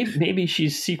 maybe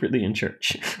she's secretly in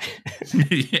church.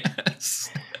 Yes.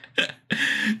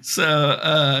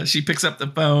 So she picks up the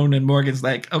phone and Morgan's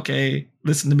like, okay,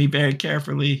 listen to me very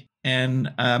carefully.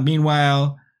 And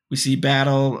meanwhile, we see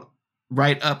Battle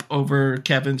right up over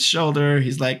Kevin's shoulder.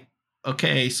 He's like,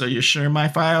 okay, so you're sure my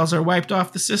files are wiped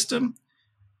off the system?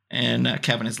 And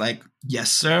Kevin is like,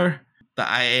 yes, sir. The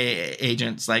IA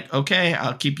agent's like, okay,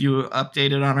 I'll keep you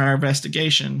updated on our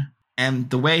investigation. And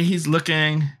the way he's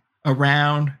looking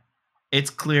around, it's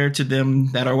clear to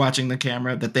them that are watching the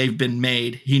camera that they've been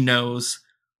made. He knows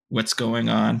what's going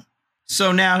on.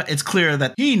 So now it's clear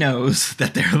that he knows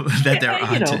that they're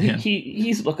onto him.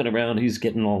 He's looking around. He's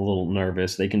getting all a little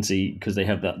nervous. They can see, because they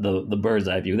have the bird's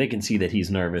eye view. They can see that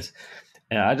he's nervous.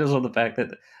 And I just love the fact that,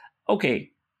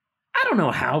 okay, I don't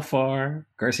know how far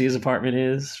Garcia's apartment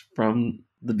is from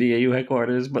the BAU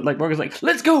headquarters, but like Morgan's like,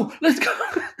 let's go.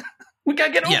 We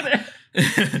gotta get over there.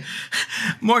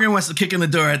 Morgan wants to kick in the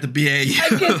door at the BAU.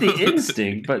 I get the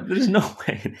instinct, but there's no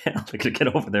way in hell they could get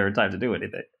over there in time to do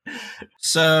anything.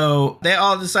 So they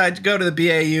all decide to go to the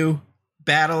BAU.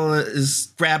 Battle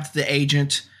is grabbed the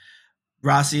agent.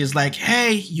 Rossi is like,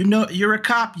 hey, you know, you're a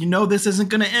cop. You know this isn't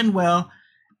going to end well.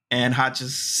 And Hotch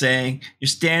is saying, you're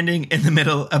standing in the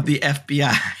middle of the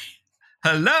FBI.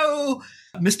 Hello,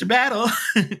 Mr. Battle.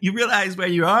 You realize where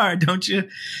you are, don't you?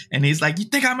 And he's like, you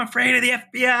think I'm afraid of the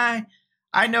FBI?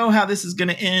 I know how this is going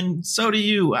to end. So do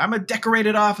you. I'm a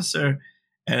decorated officer.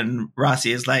 And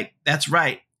Rossi is like, that's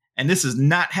right. And this is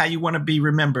not how you want to be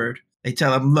remembered. They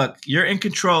tell him, look, you're in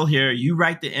control here. You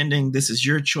write the ending. This is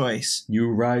your choice. You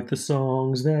write the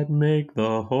songs that make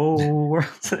the whole world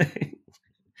sing.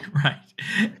 Right.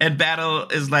 And Battle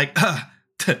is like,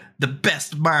 the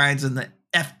best minds in the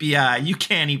FBI. You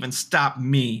can't even stop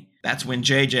me. That's when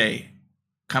JJ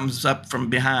comes up from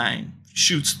behind,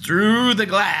 shoots through the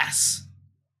glass,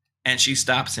 and she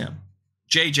stops him.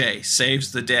 JJ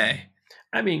saves the day.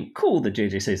 I mean, cool that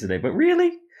JJ saves the day, but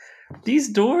really? These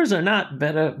doors are not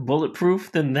better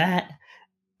bulletproof than that.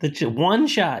 The one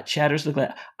shot shatters the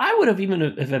glass. I would have even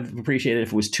have appreciated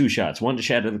if it was two shots, one to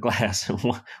shatter the glass and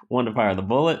one to fire the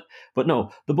bullet. But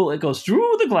no, the bullet goes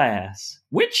through the glass,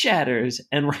 which shatters,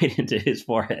 and right into his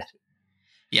forehead.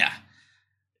 Yeah.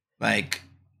 Like,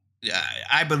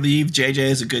 I believe JJ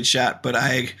is a good shot, but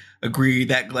I agree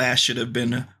that glass should have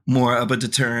been more of a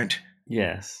deterrent.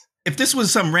 Yes. If this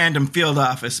was some random field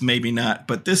office, maybe not,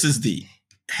 but this is the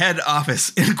head office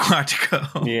in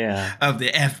Quantico of the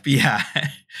FBI.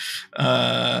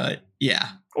 Yeah.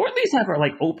 Or at least have her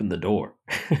like open the door.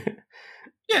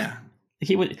 Yeah.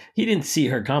 He didn't see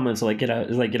her coming, so like, it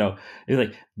was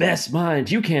like, best mind,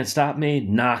 you can't stop me.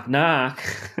 Knock, knock.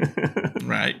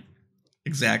 Right.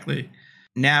 Exactly.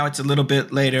 Now it's a little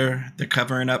bit later. They're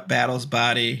covering up Battle's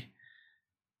body.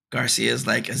 Garcia's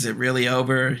like, is it really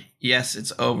over? Yes,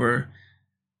 it's over.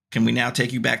 Can we now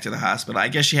take you back to the hospital? I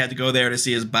guess she had to go there to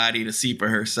see his body to see for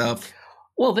herself.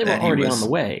 Well, they were already on the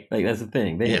way. Like, that's the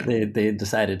thing. They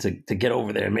decided to get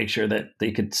over there and make sure that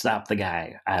they could stop the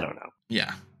guy. I don't know.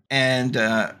 Yeah. And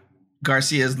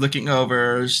Garcia's looking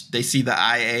over. They see the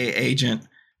IA agent.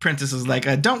 Prentice is like,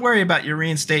 don't worry about your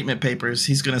reinstatement papers.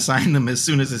 He's going to sign them as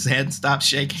soon as his head stops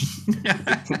shaking.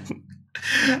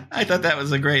 I thought that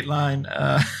was a great line.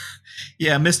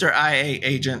 Yeah, Mr. IA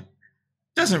agent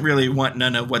doesn't really want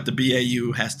none of what the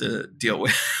BAU has to deal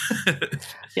with.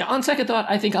 Yeah, on second thought,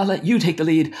 I think I'll let you take the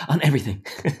lead on everything.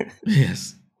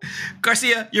 Yes.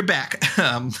 Garcia, you're back.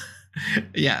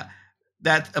 Yeah,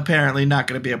 that's apparently not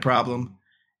going to be a problem.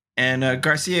 And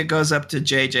Garcia goes up to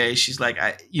JJ. She's like,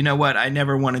 you know what? I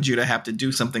never wanted you to have to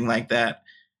do something like that.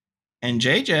 And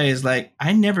JJ is like,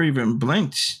 I never even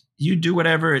blinked. You do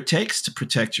whatever it takes to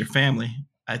protect your family.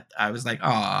 I was like,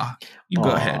 aw, you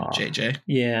go ahead, JJ.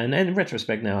 Yeah, and in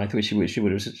retrospect now, I think she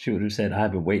would have said,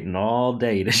 I've been waiting all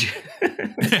day to.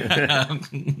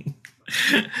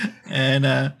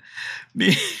 And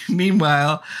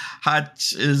meanwhile,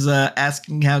 Hotch is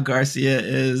asking how Garcia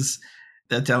is.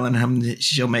 They're telling him that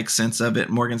she'll make sense of it.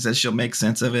 Morgan says she'll make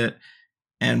sense of it.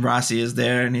 And Rossi is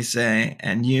there, and he's saying,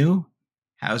 and you?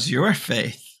 How's your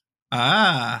faith?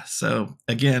 So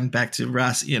again, back to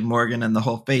Rossi and Morgan and the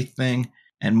whole faith thing.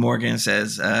 And Morgan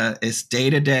says, it's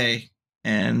day to day.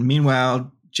 And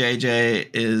meanwhile, JJ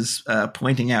is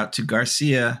pointing out to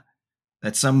Garcia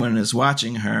that someone is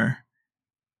watching her.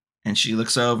 And she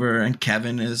looks over, and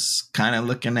Kevin is kind of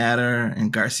looking at her.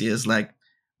 And Garcia's like,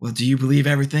 well, do you believe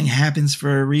everything happens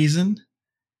for a reason?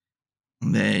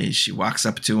 And she walks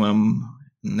up to him,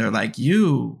 and they're like,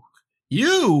 you.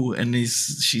 And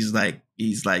he's like,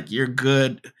 you're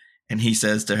good. And he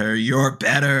says to her, you're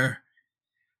better.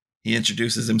 He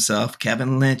introduces himself,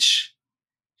 Kevin Lynch.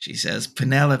 She says,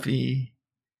 Penelope.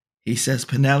 He says,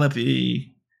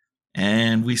 Penelope.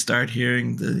 And we start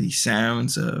hearing the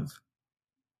sounds of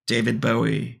David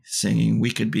Bowie singing We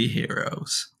Could Be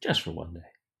Heroes. Just for one day.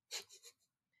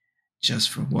 Just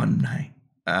for one night.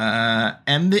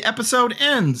 And the episode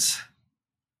ends.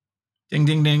 Ding,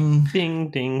 ding, ding. Ding,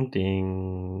 ding,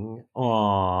 ding.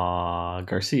 Aw,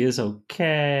 Garcia's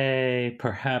okay.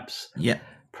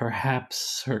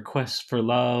 Perhaps her quest for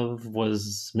love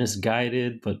was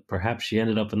misguided, but perhaps she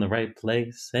ended up in the right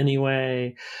place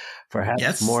anyway.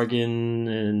 Perhaps Morgan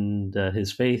and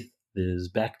his faith is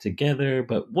back together.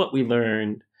 But what we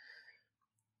learned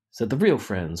is that the real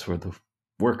friends were the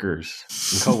workers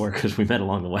and co-workers we met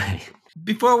along the way.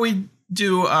 Before we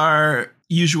do our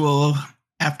usual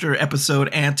after episode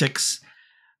antics,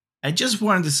 I just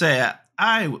wanted to say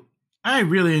I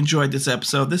really enjoyed this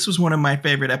episode. This was one of my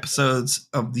favorite episodes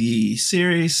of the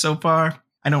series so far.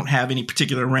 I don't have any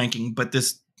particular ranking, but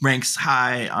this ranks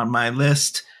high on my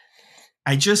list.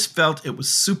 I just felt it was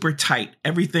super tight.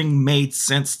 Everything made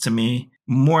sense to me,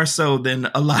 more so than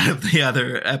a lot of the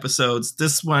other episodes.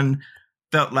 This one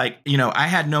felt like, I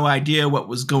had no idea what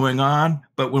was going on,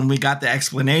 but when we got the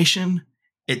explanation,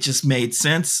 it just made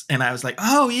sense. And I was like,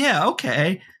 oh, yeah,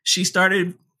 okay. She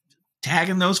started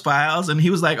tagging those files, and he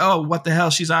was like, oh, what the hell?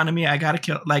 She's on to me. I got to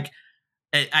kill. Like,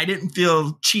 I didn't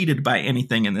feel cheated by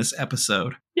anything in this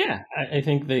episode. Yeah, I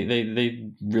think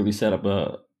they really set up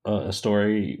a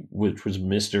story which was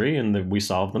mystery, and we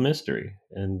solved the mystery,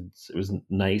 and it was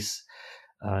nice.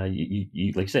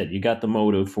 You like I said, you got the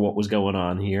motive for what was going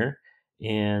on here,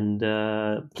 and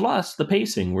plus the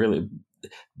pacing. Really,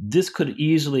 this could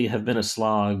easily have been a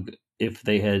slog if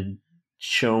they had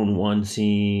shown one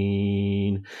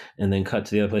scene and then cut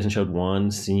to the other place and showed one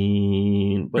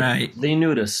scene, but right. They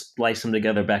knew to splice them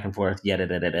together back and forth.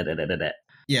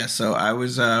 Yeah, so I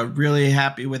was really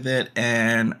happy with it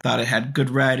and thought it had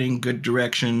good writing, good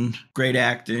direction, great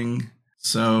acting.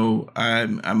 So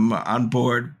I'm on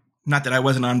board. Not that I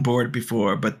wasn't on board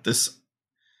before, but this,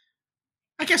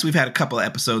 I guess we've had a couple of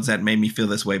episodes that made me feel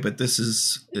this way, but this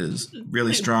is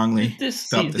really strongly this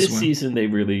season. They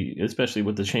really, especially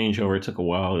with the changeover, it took a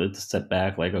while to step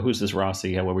back. Like, oh, who's this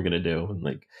Rossi? What are we gonna do? And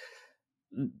like,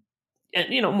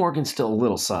 and Morgan's still a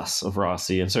little sus of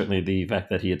Rossi, and certainly the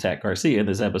fact that he attacked Garcia in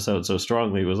this episode so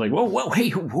strongly was like, whoa, hey,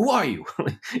 who are you?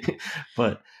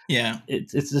 But yeah,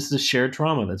 it's just a shared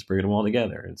trauma that's bringing them all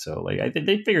together, and so like I think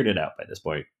they figured it out by this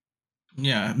point.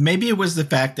 Yeah, maybe it was the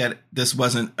fact that this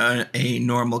wasn't a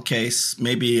normal case.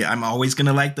 Maybe I'm always going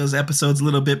to like those episodes a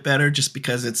little bit better just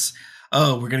because it's,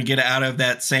 we're going to get out of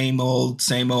that same old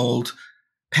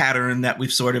pattern that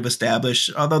we've sort of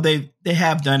established. Although they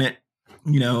have done it,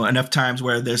 enough times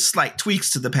where there's slight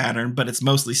tweaks to the pattern, but it's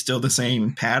mostly still the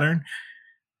same pattern.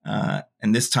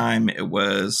 And this time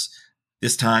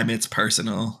it's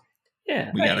personal.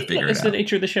 Yeah, we got to figure it out. It's the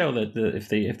nature of the show that if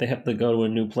they have to go to a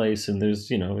new place and there's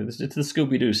it's the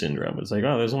Scooby-Doo syndrome. It's like,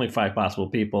 oh, there's only 5 possible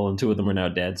people and 2 of them are now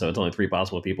dead, so it's only 3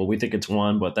 possible people. We think it's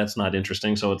 1, but that's not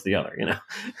interesting, so it's the other.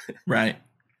 Right.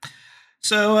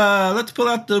 So let's pull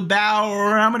out the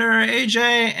barometer,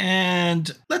 AJ,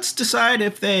 and let's decide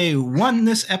if they won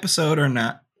this episode or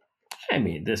not. I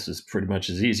mean, this is pretty much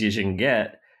as easy as you can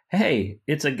get. Hey,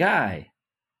 it's a guy.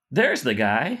 There's the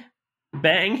guy.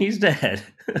 Bang, he's dead.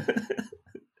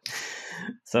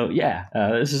 So yeah,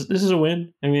 this is a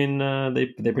win. I mean,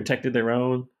 they protected their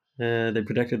own. They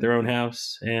protected their own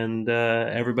house, and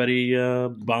everybody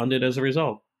bonded as a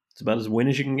result. It's about as win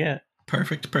as you can get.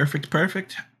 Perfect.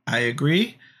 I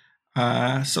agree.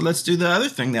 So let's do the other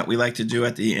thing that we like to do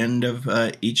at the end of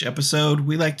each episode.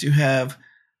 We like to have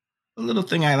a little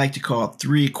thing I like to call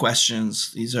 3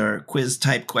 questions. These are quiz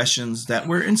type questions that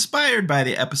were inspired by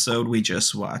the episode we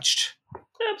just watched.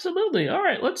 Absolutely. All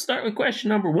right, let's start with question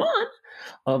number 1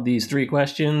 of these 3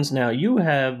 questions. Now, you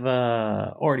have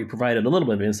already provided a little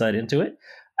bit of insight into it.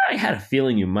 I had a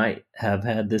feeling you might have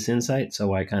had this insight,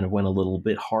 so I kind of went a little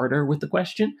bit harder with the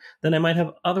question than I might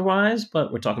have otherwise,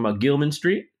 but we're talking about Gilman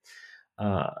Street.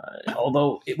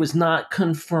 Although it was not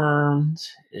confirmed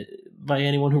by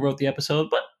anyone who wrote the episode,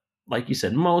 but like you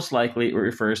said, most likely it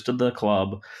refers to the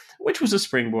club, which was a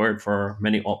springboard for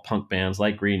many alt-punk bands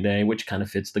like Green Day, which kind of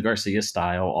fits the Garcia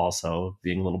style also,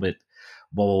 being a little bit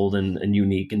bold and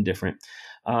unique and different.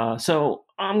 So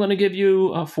I'm going to give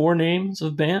you 4 names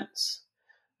of bands.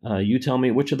 You tell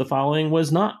me which of the following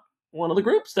was not one of the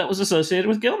groups that was associated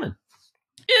with Gilman.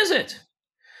 Is it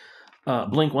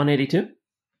Blink-182,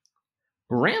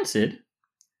 Rancid,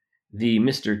 the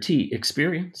Mr. T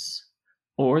Experience,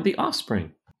 or the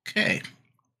Offspring? Okay.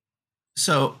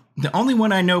 So the only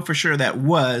one I know for sure that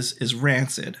is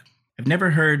Rancid. I've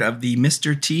never heard of the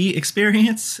Mr. T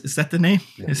Experience. Is that the name?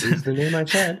 That is the name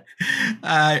I've had.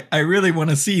 I really want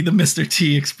to see the Mr.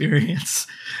 T Experience.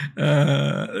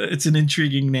 It's an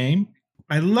intriguing name.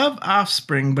 I love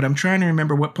Offspring, but I'm trying to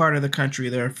remember what part of the country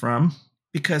they're from.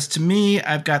 Because to me,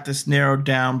 I've got this narrowed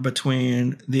down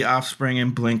between the Offspring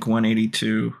and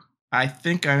Blink-182. I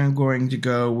think I'm going to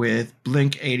go with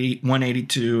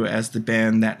Blink-182 as the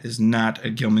band that is not a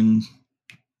Gilman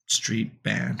Street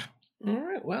band. All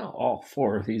right. Well, all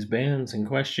 4 of these bands in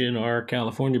question are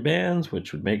California bands,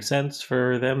 which would make sense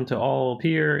for them to all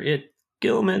appear at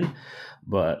Gilman.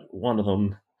 But one of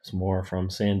them is more from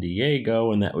San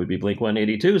Diego, and that would be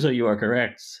Blink-182. So you are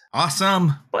correct.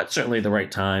 Awesome. But certainly the right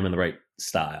time and the right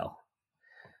style.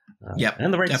 Yep.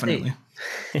 And the right definitely.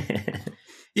 state.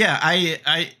 Yeah,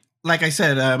 I like I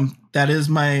said, that is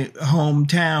my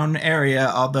hometown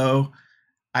area, although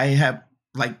I have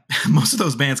like most of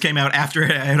those bands came out after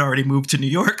I had already moved to New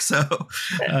York. So,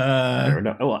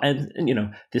 well,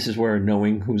 and this is where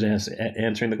knowing who's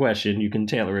answering the question, you can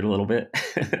tailor it a little bit.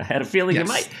 I had a feeling you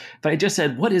might. If I just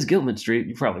said, what is Gilman Street?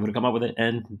 You probably would have come up with it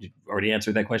and already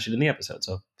answered that question in the episode.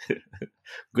 So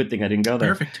good thing I didn't go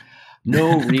there. Perfect.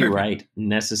 No rewrite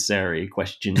necessary.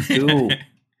 Question 2.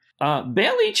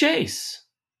 Bailey Chase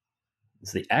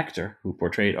is the actor who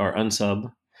portrayed our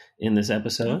unsub in this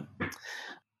episode.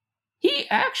 He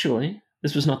actually,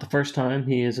 this was not the first time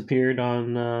he has appeared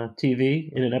on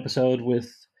TV in an episode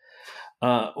with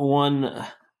one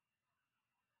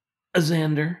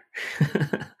Xander,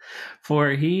 for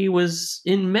he was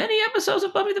in many episodes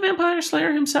of Buffy the Vampire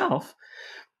Slayer himself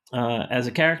as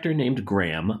a character named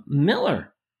Graham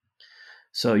Miller.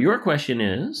 So your question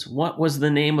is, what was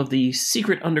the name of the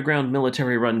secret underground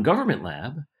military-run government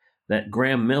lab that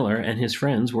Graham Miller and his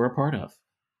friends were a part of?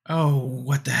 Oh,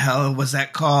 what the hell was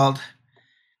that called?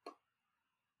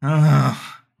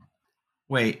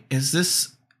 Wait, is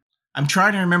this... I'm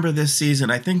trying to remember this season.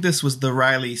 I think this was the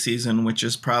Riley season, which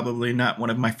is probably not one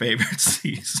of my favorite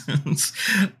seasons.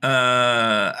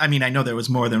 I mean, I know there was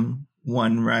more than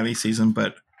one Riley season,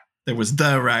 but there was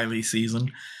the Riley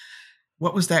season.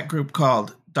 What was that group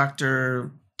called?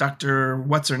 Dr.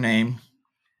 What's her name?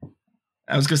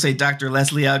 I was going to say Dr.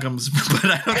 Leslie Uggams, but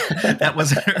that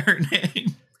wasn't her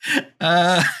name.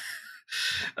 God,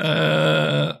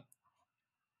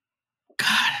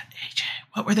 AJ,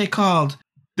 what were they called?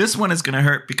 This one is going to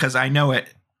hurt because I know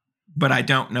it, but I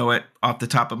don't know it off the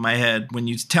top of my head. When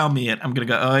you tell me it, I'm going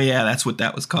to go, oh yeah, that's what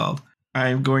that was called.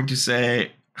 I'm going to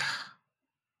say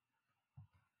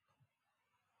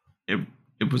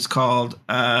it was called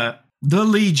The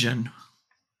Legion.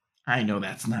 I know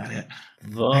that's not it.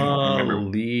 The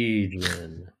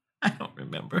Legion. I don't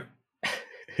remember.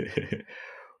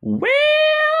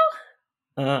 Well,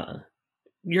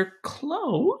 you're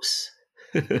close.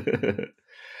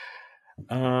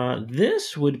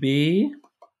 This would be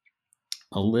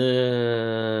a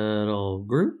little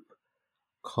group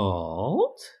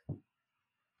called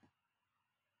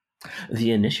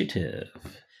The Initiative.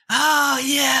 Oh,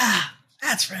 yeah.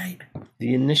 That's right.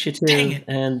 The Initiative.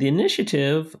 And The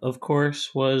Initiative, of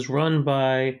course, was run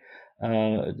by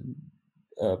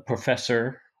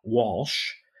Professor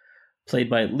Walsh, played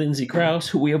by Lindsay Krause,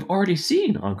 who we have already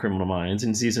seen on Criminal Minds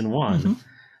in season 1,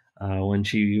 when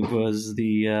she was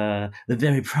the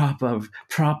very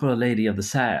proper lady of the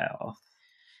South.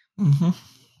 Mm-hmm.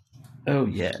 Oh,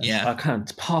 yeah. I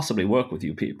can't possibly work with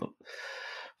you people.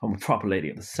 I'm a proper lady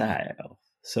of the South.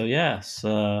 So, yes,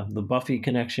 the Buffy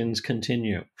connections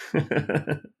continue.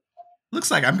 Looks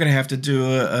like I'm going to have to do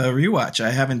a rewatch. I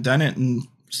haven't done it in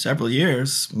several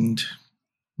years, and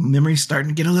memory's starting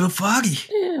to get a little foggy.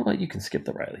 Yeah, well, you can skip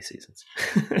the Riley seasons.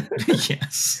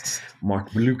 Yes.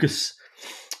 Mark Lucas.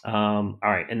 All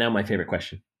right, and now my favorite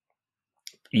question.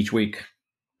 Each week,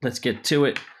 let's get to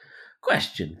it.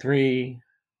 Question 3.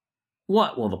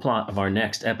 What will the plot of our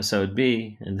next episode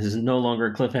be? And this is no longer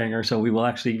a cliffhanger, so we will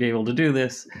actually be able to do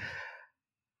this.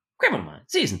 Criminal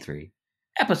Minds, Season 3,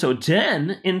 Episode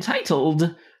 10,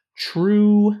 entitled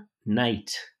True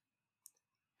Night.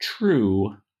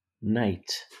 True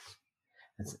Night.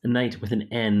 That's night with an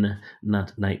N,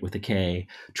 not night with a K.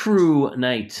 True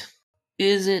Night.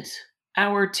 Is it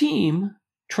our team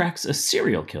tracks a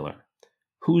serial killer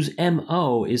whose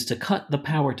MO is to cut the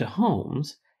power to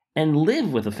homes and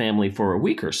live with a family for a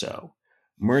week or so,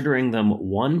 murdering them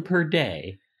one per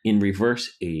day in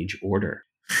reverse age order?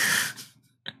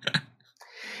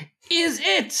 Is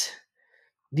it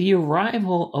the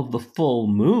arrival of the full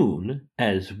moon,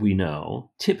 as we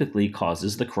know, typically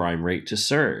causes the crime rate to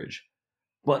surge?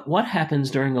 But what happens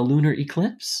during a lunar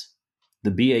eclipse?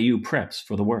 The BAU preps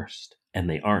for the worst, and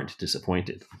they aren't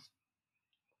disappointed.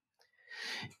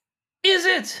 Is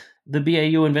it the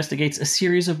BAU investigates a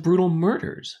series of brutal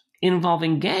murders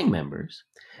involving gang members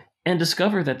and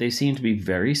discover that they seem to be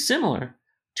very similar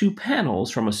to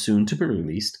panels from a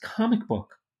soon-to-be-released comic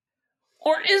book?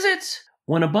 Or is it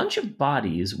when a bunch of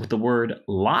bodies with the word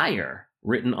liar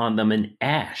written on them in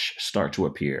ash start to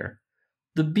appear,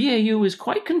 the BAU is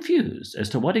quite confused as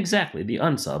to what exactly the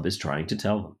unsub is trying to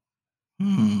tell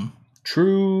them?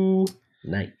 True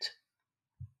Night.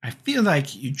 I feel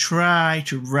like you try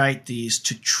to write these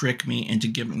to trick me into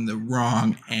giving the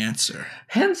wrong answer.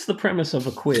 Hence the premise of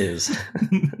a quiz.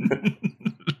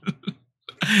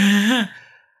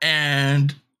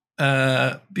 And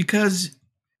because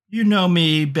you know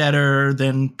me better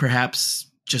than perhaps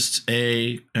just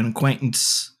an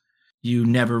acquaintance you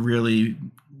never really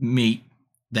meet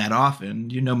that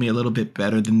often. You know me a little bit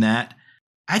better than that.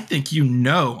 I think you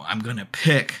know I'm going to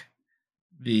pick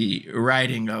the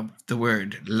writing of the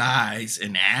word lies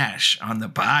in ash on the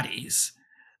bodies.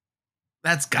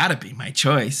 That's gotta be my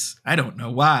choice. I don't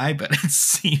know why, but it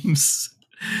seems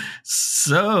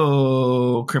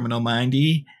so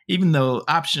criminal-mindy. Even though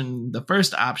the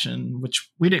first option,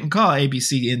 which we didn't call A, B,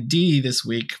 C, and D this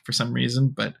week for some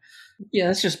reason, but yeah,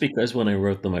 that's just because when I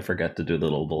wrote them, I forgot to do the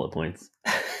little bullet points.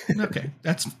 okay,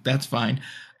 that's fine.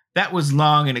 That was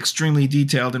long and extremely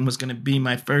detailed and was going to be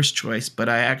my first choice, but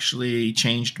I actually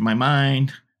changed my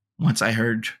mind once I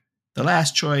heard the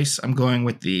last choice. I'm going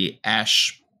with the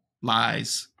ash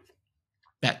lies.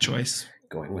 That choice.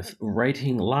 Going with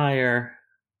writing liar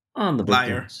on the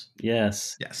Liar. bookends.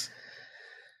 Yes. Yes.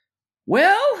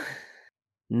 Well,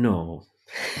 no.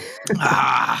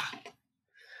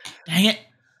 Dang it.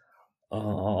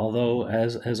 Although,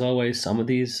 as always, some of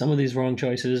these wrong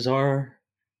choices are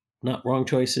not wrong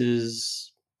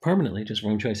choices permanently, just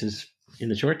wrong choices in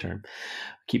the short term.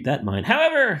 Keep that in mind.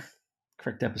 However,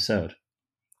 correct episode,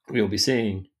 we will be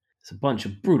seeing a bunch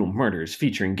of brutal murders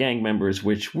featuring gang members,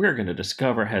 which we're going to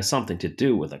discover has something to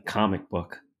do with a comic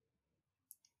book.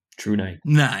 True Night.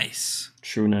 Nice.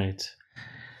 True Night.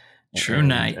 True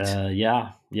Night.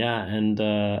 Yeah. And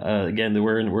again,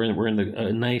 we're in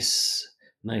the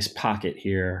nice pocket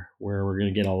here where we're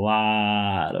going to get a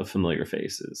lot of familiar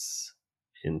faces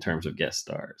in terms of guest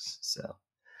stars. So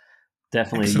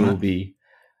definitely Excellent. You'll be,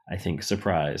 I think,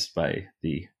 surprised by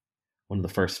one of the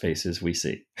first faces we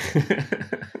see.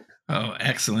 Oh,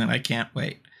 excellent. I can't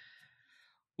wait.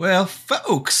 Well,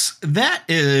 folks, that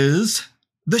is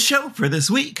the show for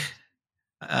this week.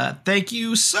 Thank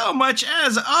you so much,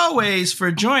 as always,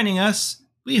 for joining us.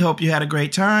 We hope you had a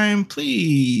great time.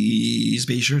 Please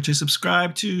be sure to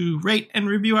subscribe to rate and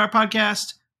review our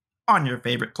podcast on your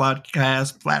favorite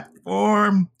podcast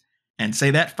platform. And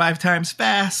say that 5 times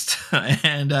fast.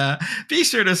 And be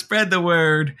sure to spread the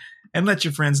word and let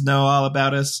your friends know all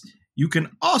about us. You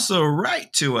can also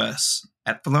write to us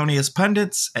at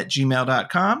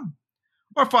feloniouspundits@gmail.com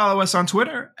or follow us on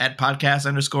Twitter at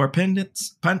podcast_pendants.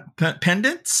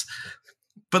 Pendants?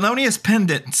 Felonious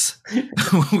Pendants.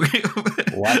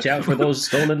 Watch out for those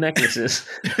stolen necklaces.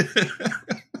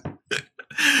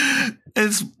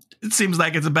 It seems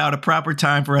like it's about a proper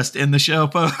time for us to end the show,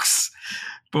 folks.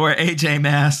 For AJ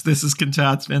Mass, this is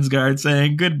Kentat Svensgaard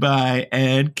saying goodbye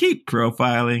and keep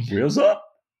profiling. Wheels up.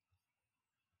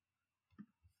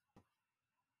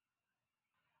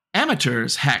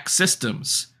 Amateurs hack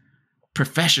systems.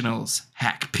 Professionals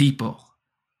hack people.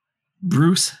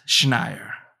 Bruce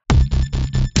Schneier.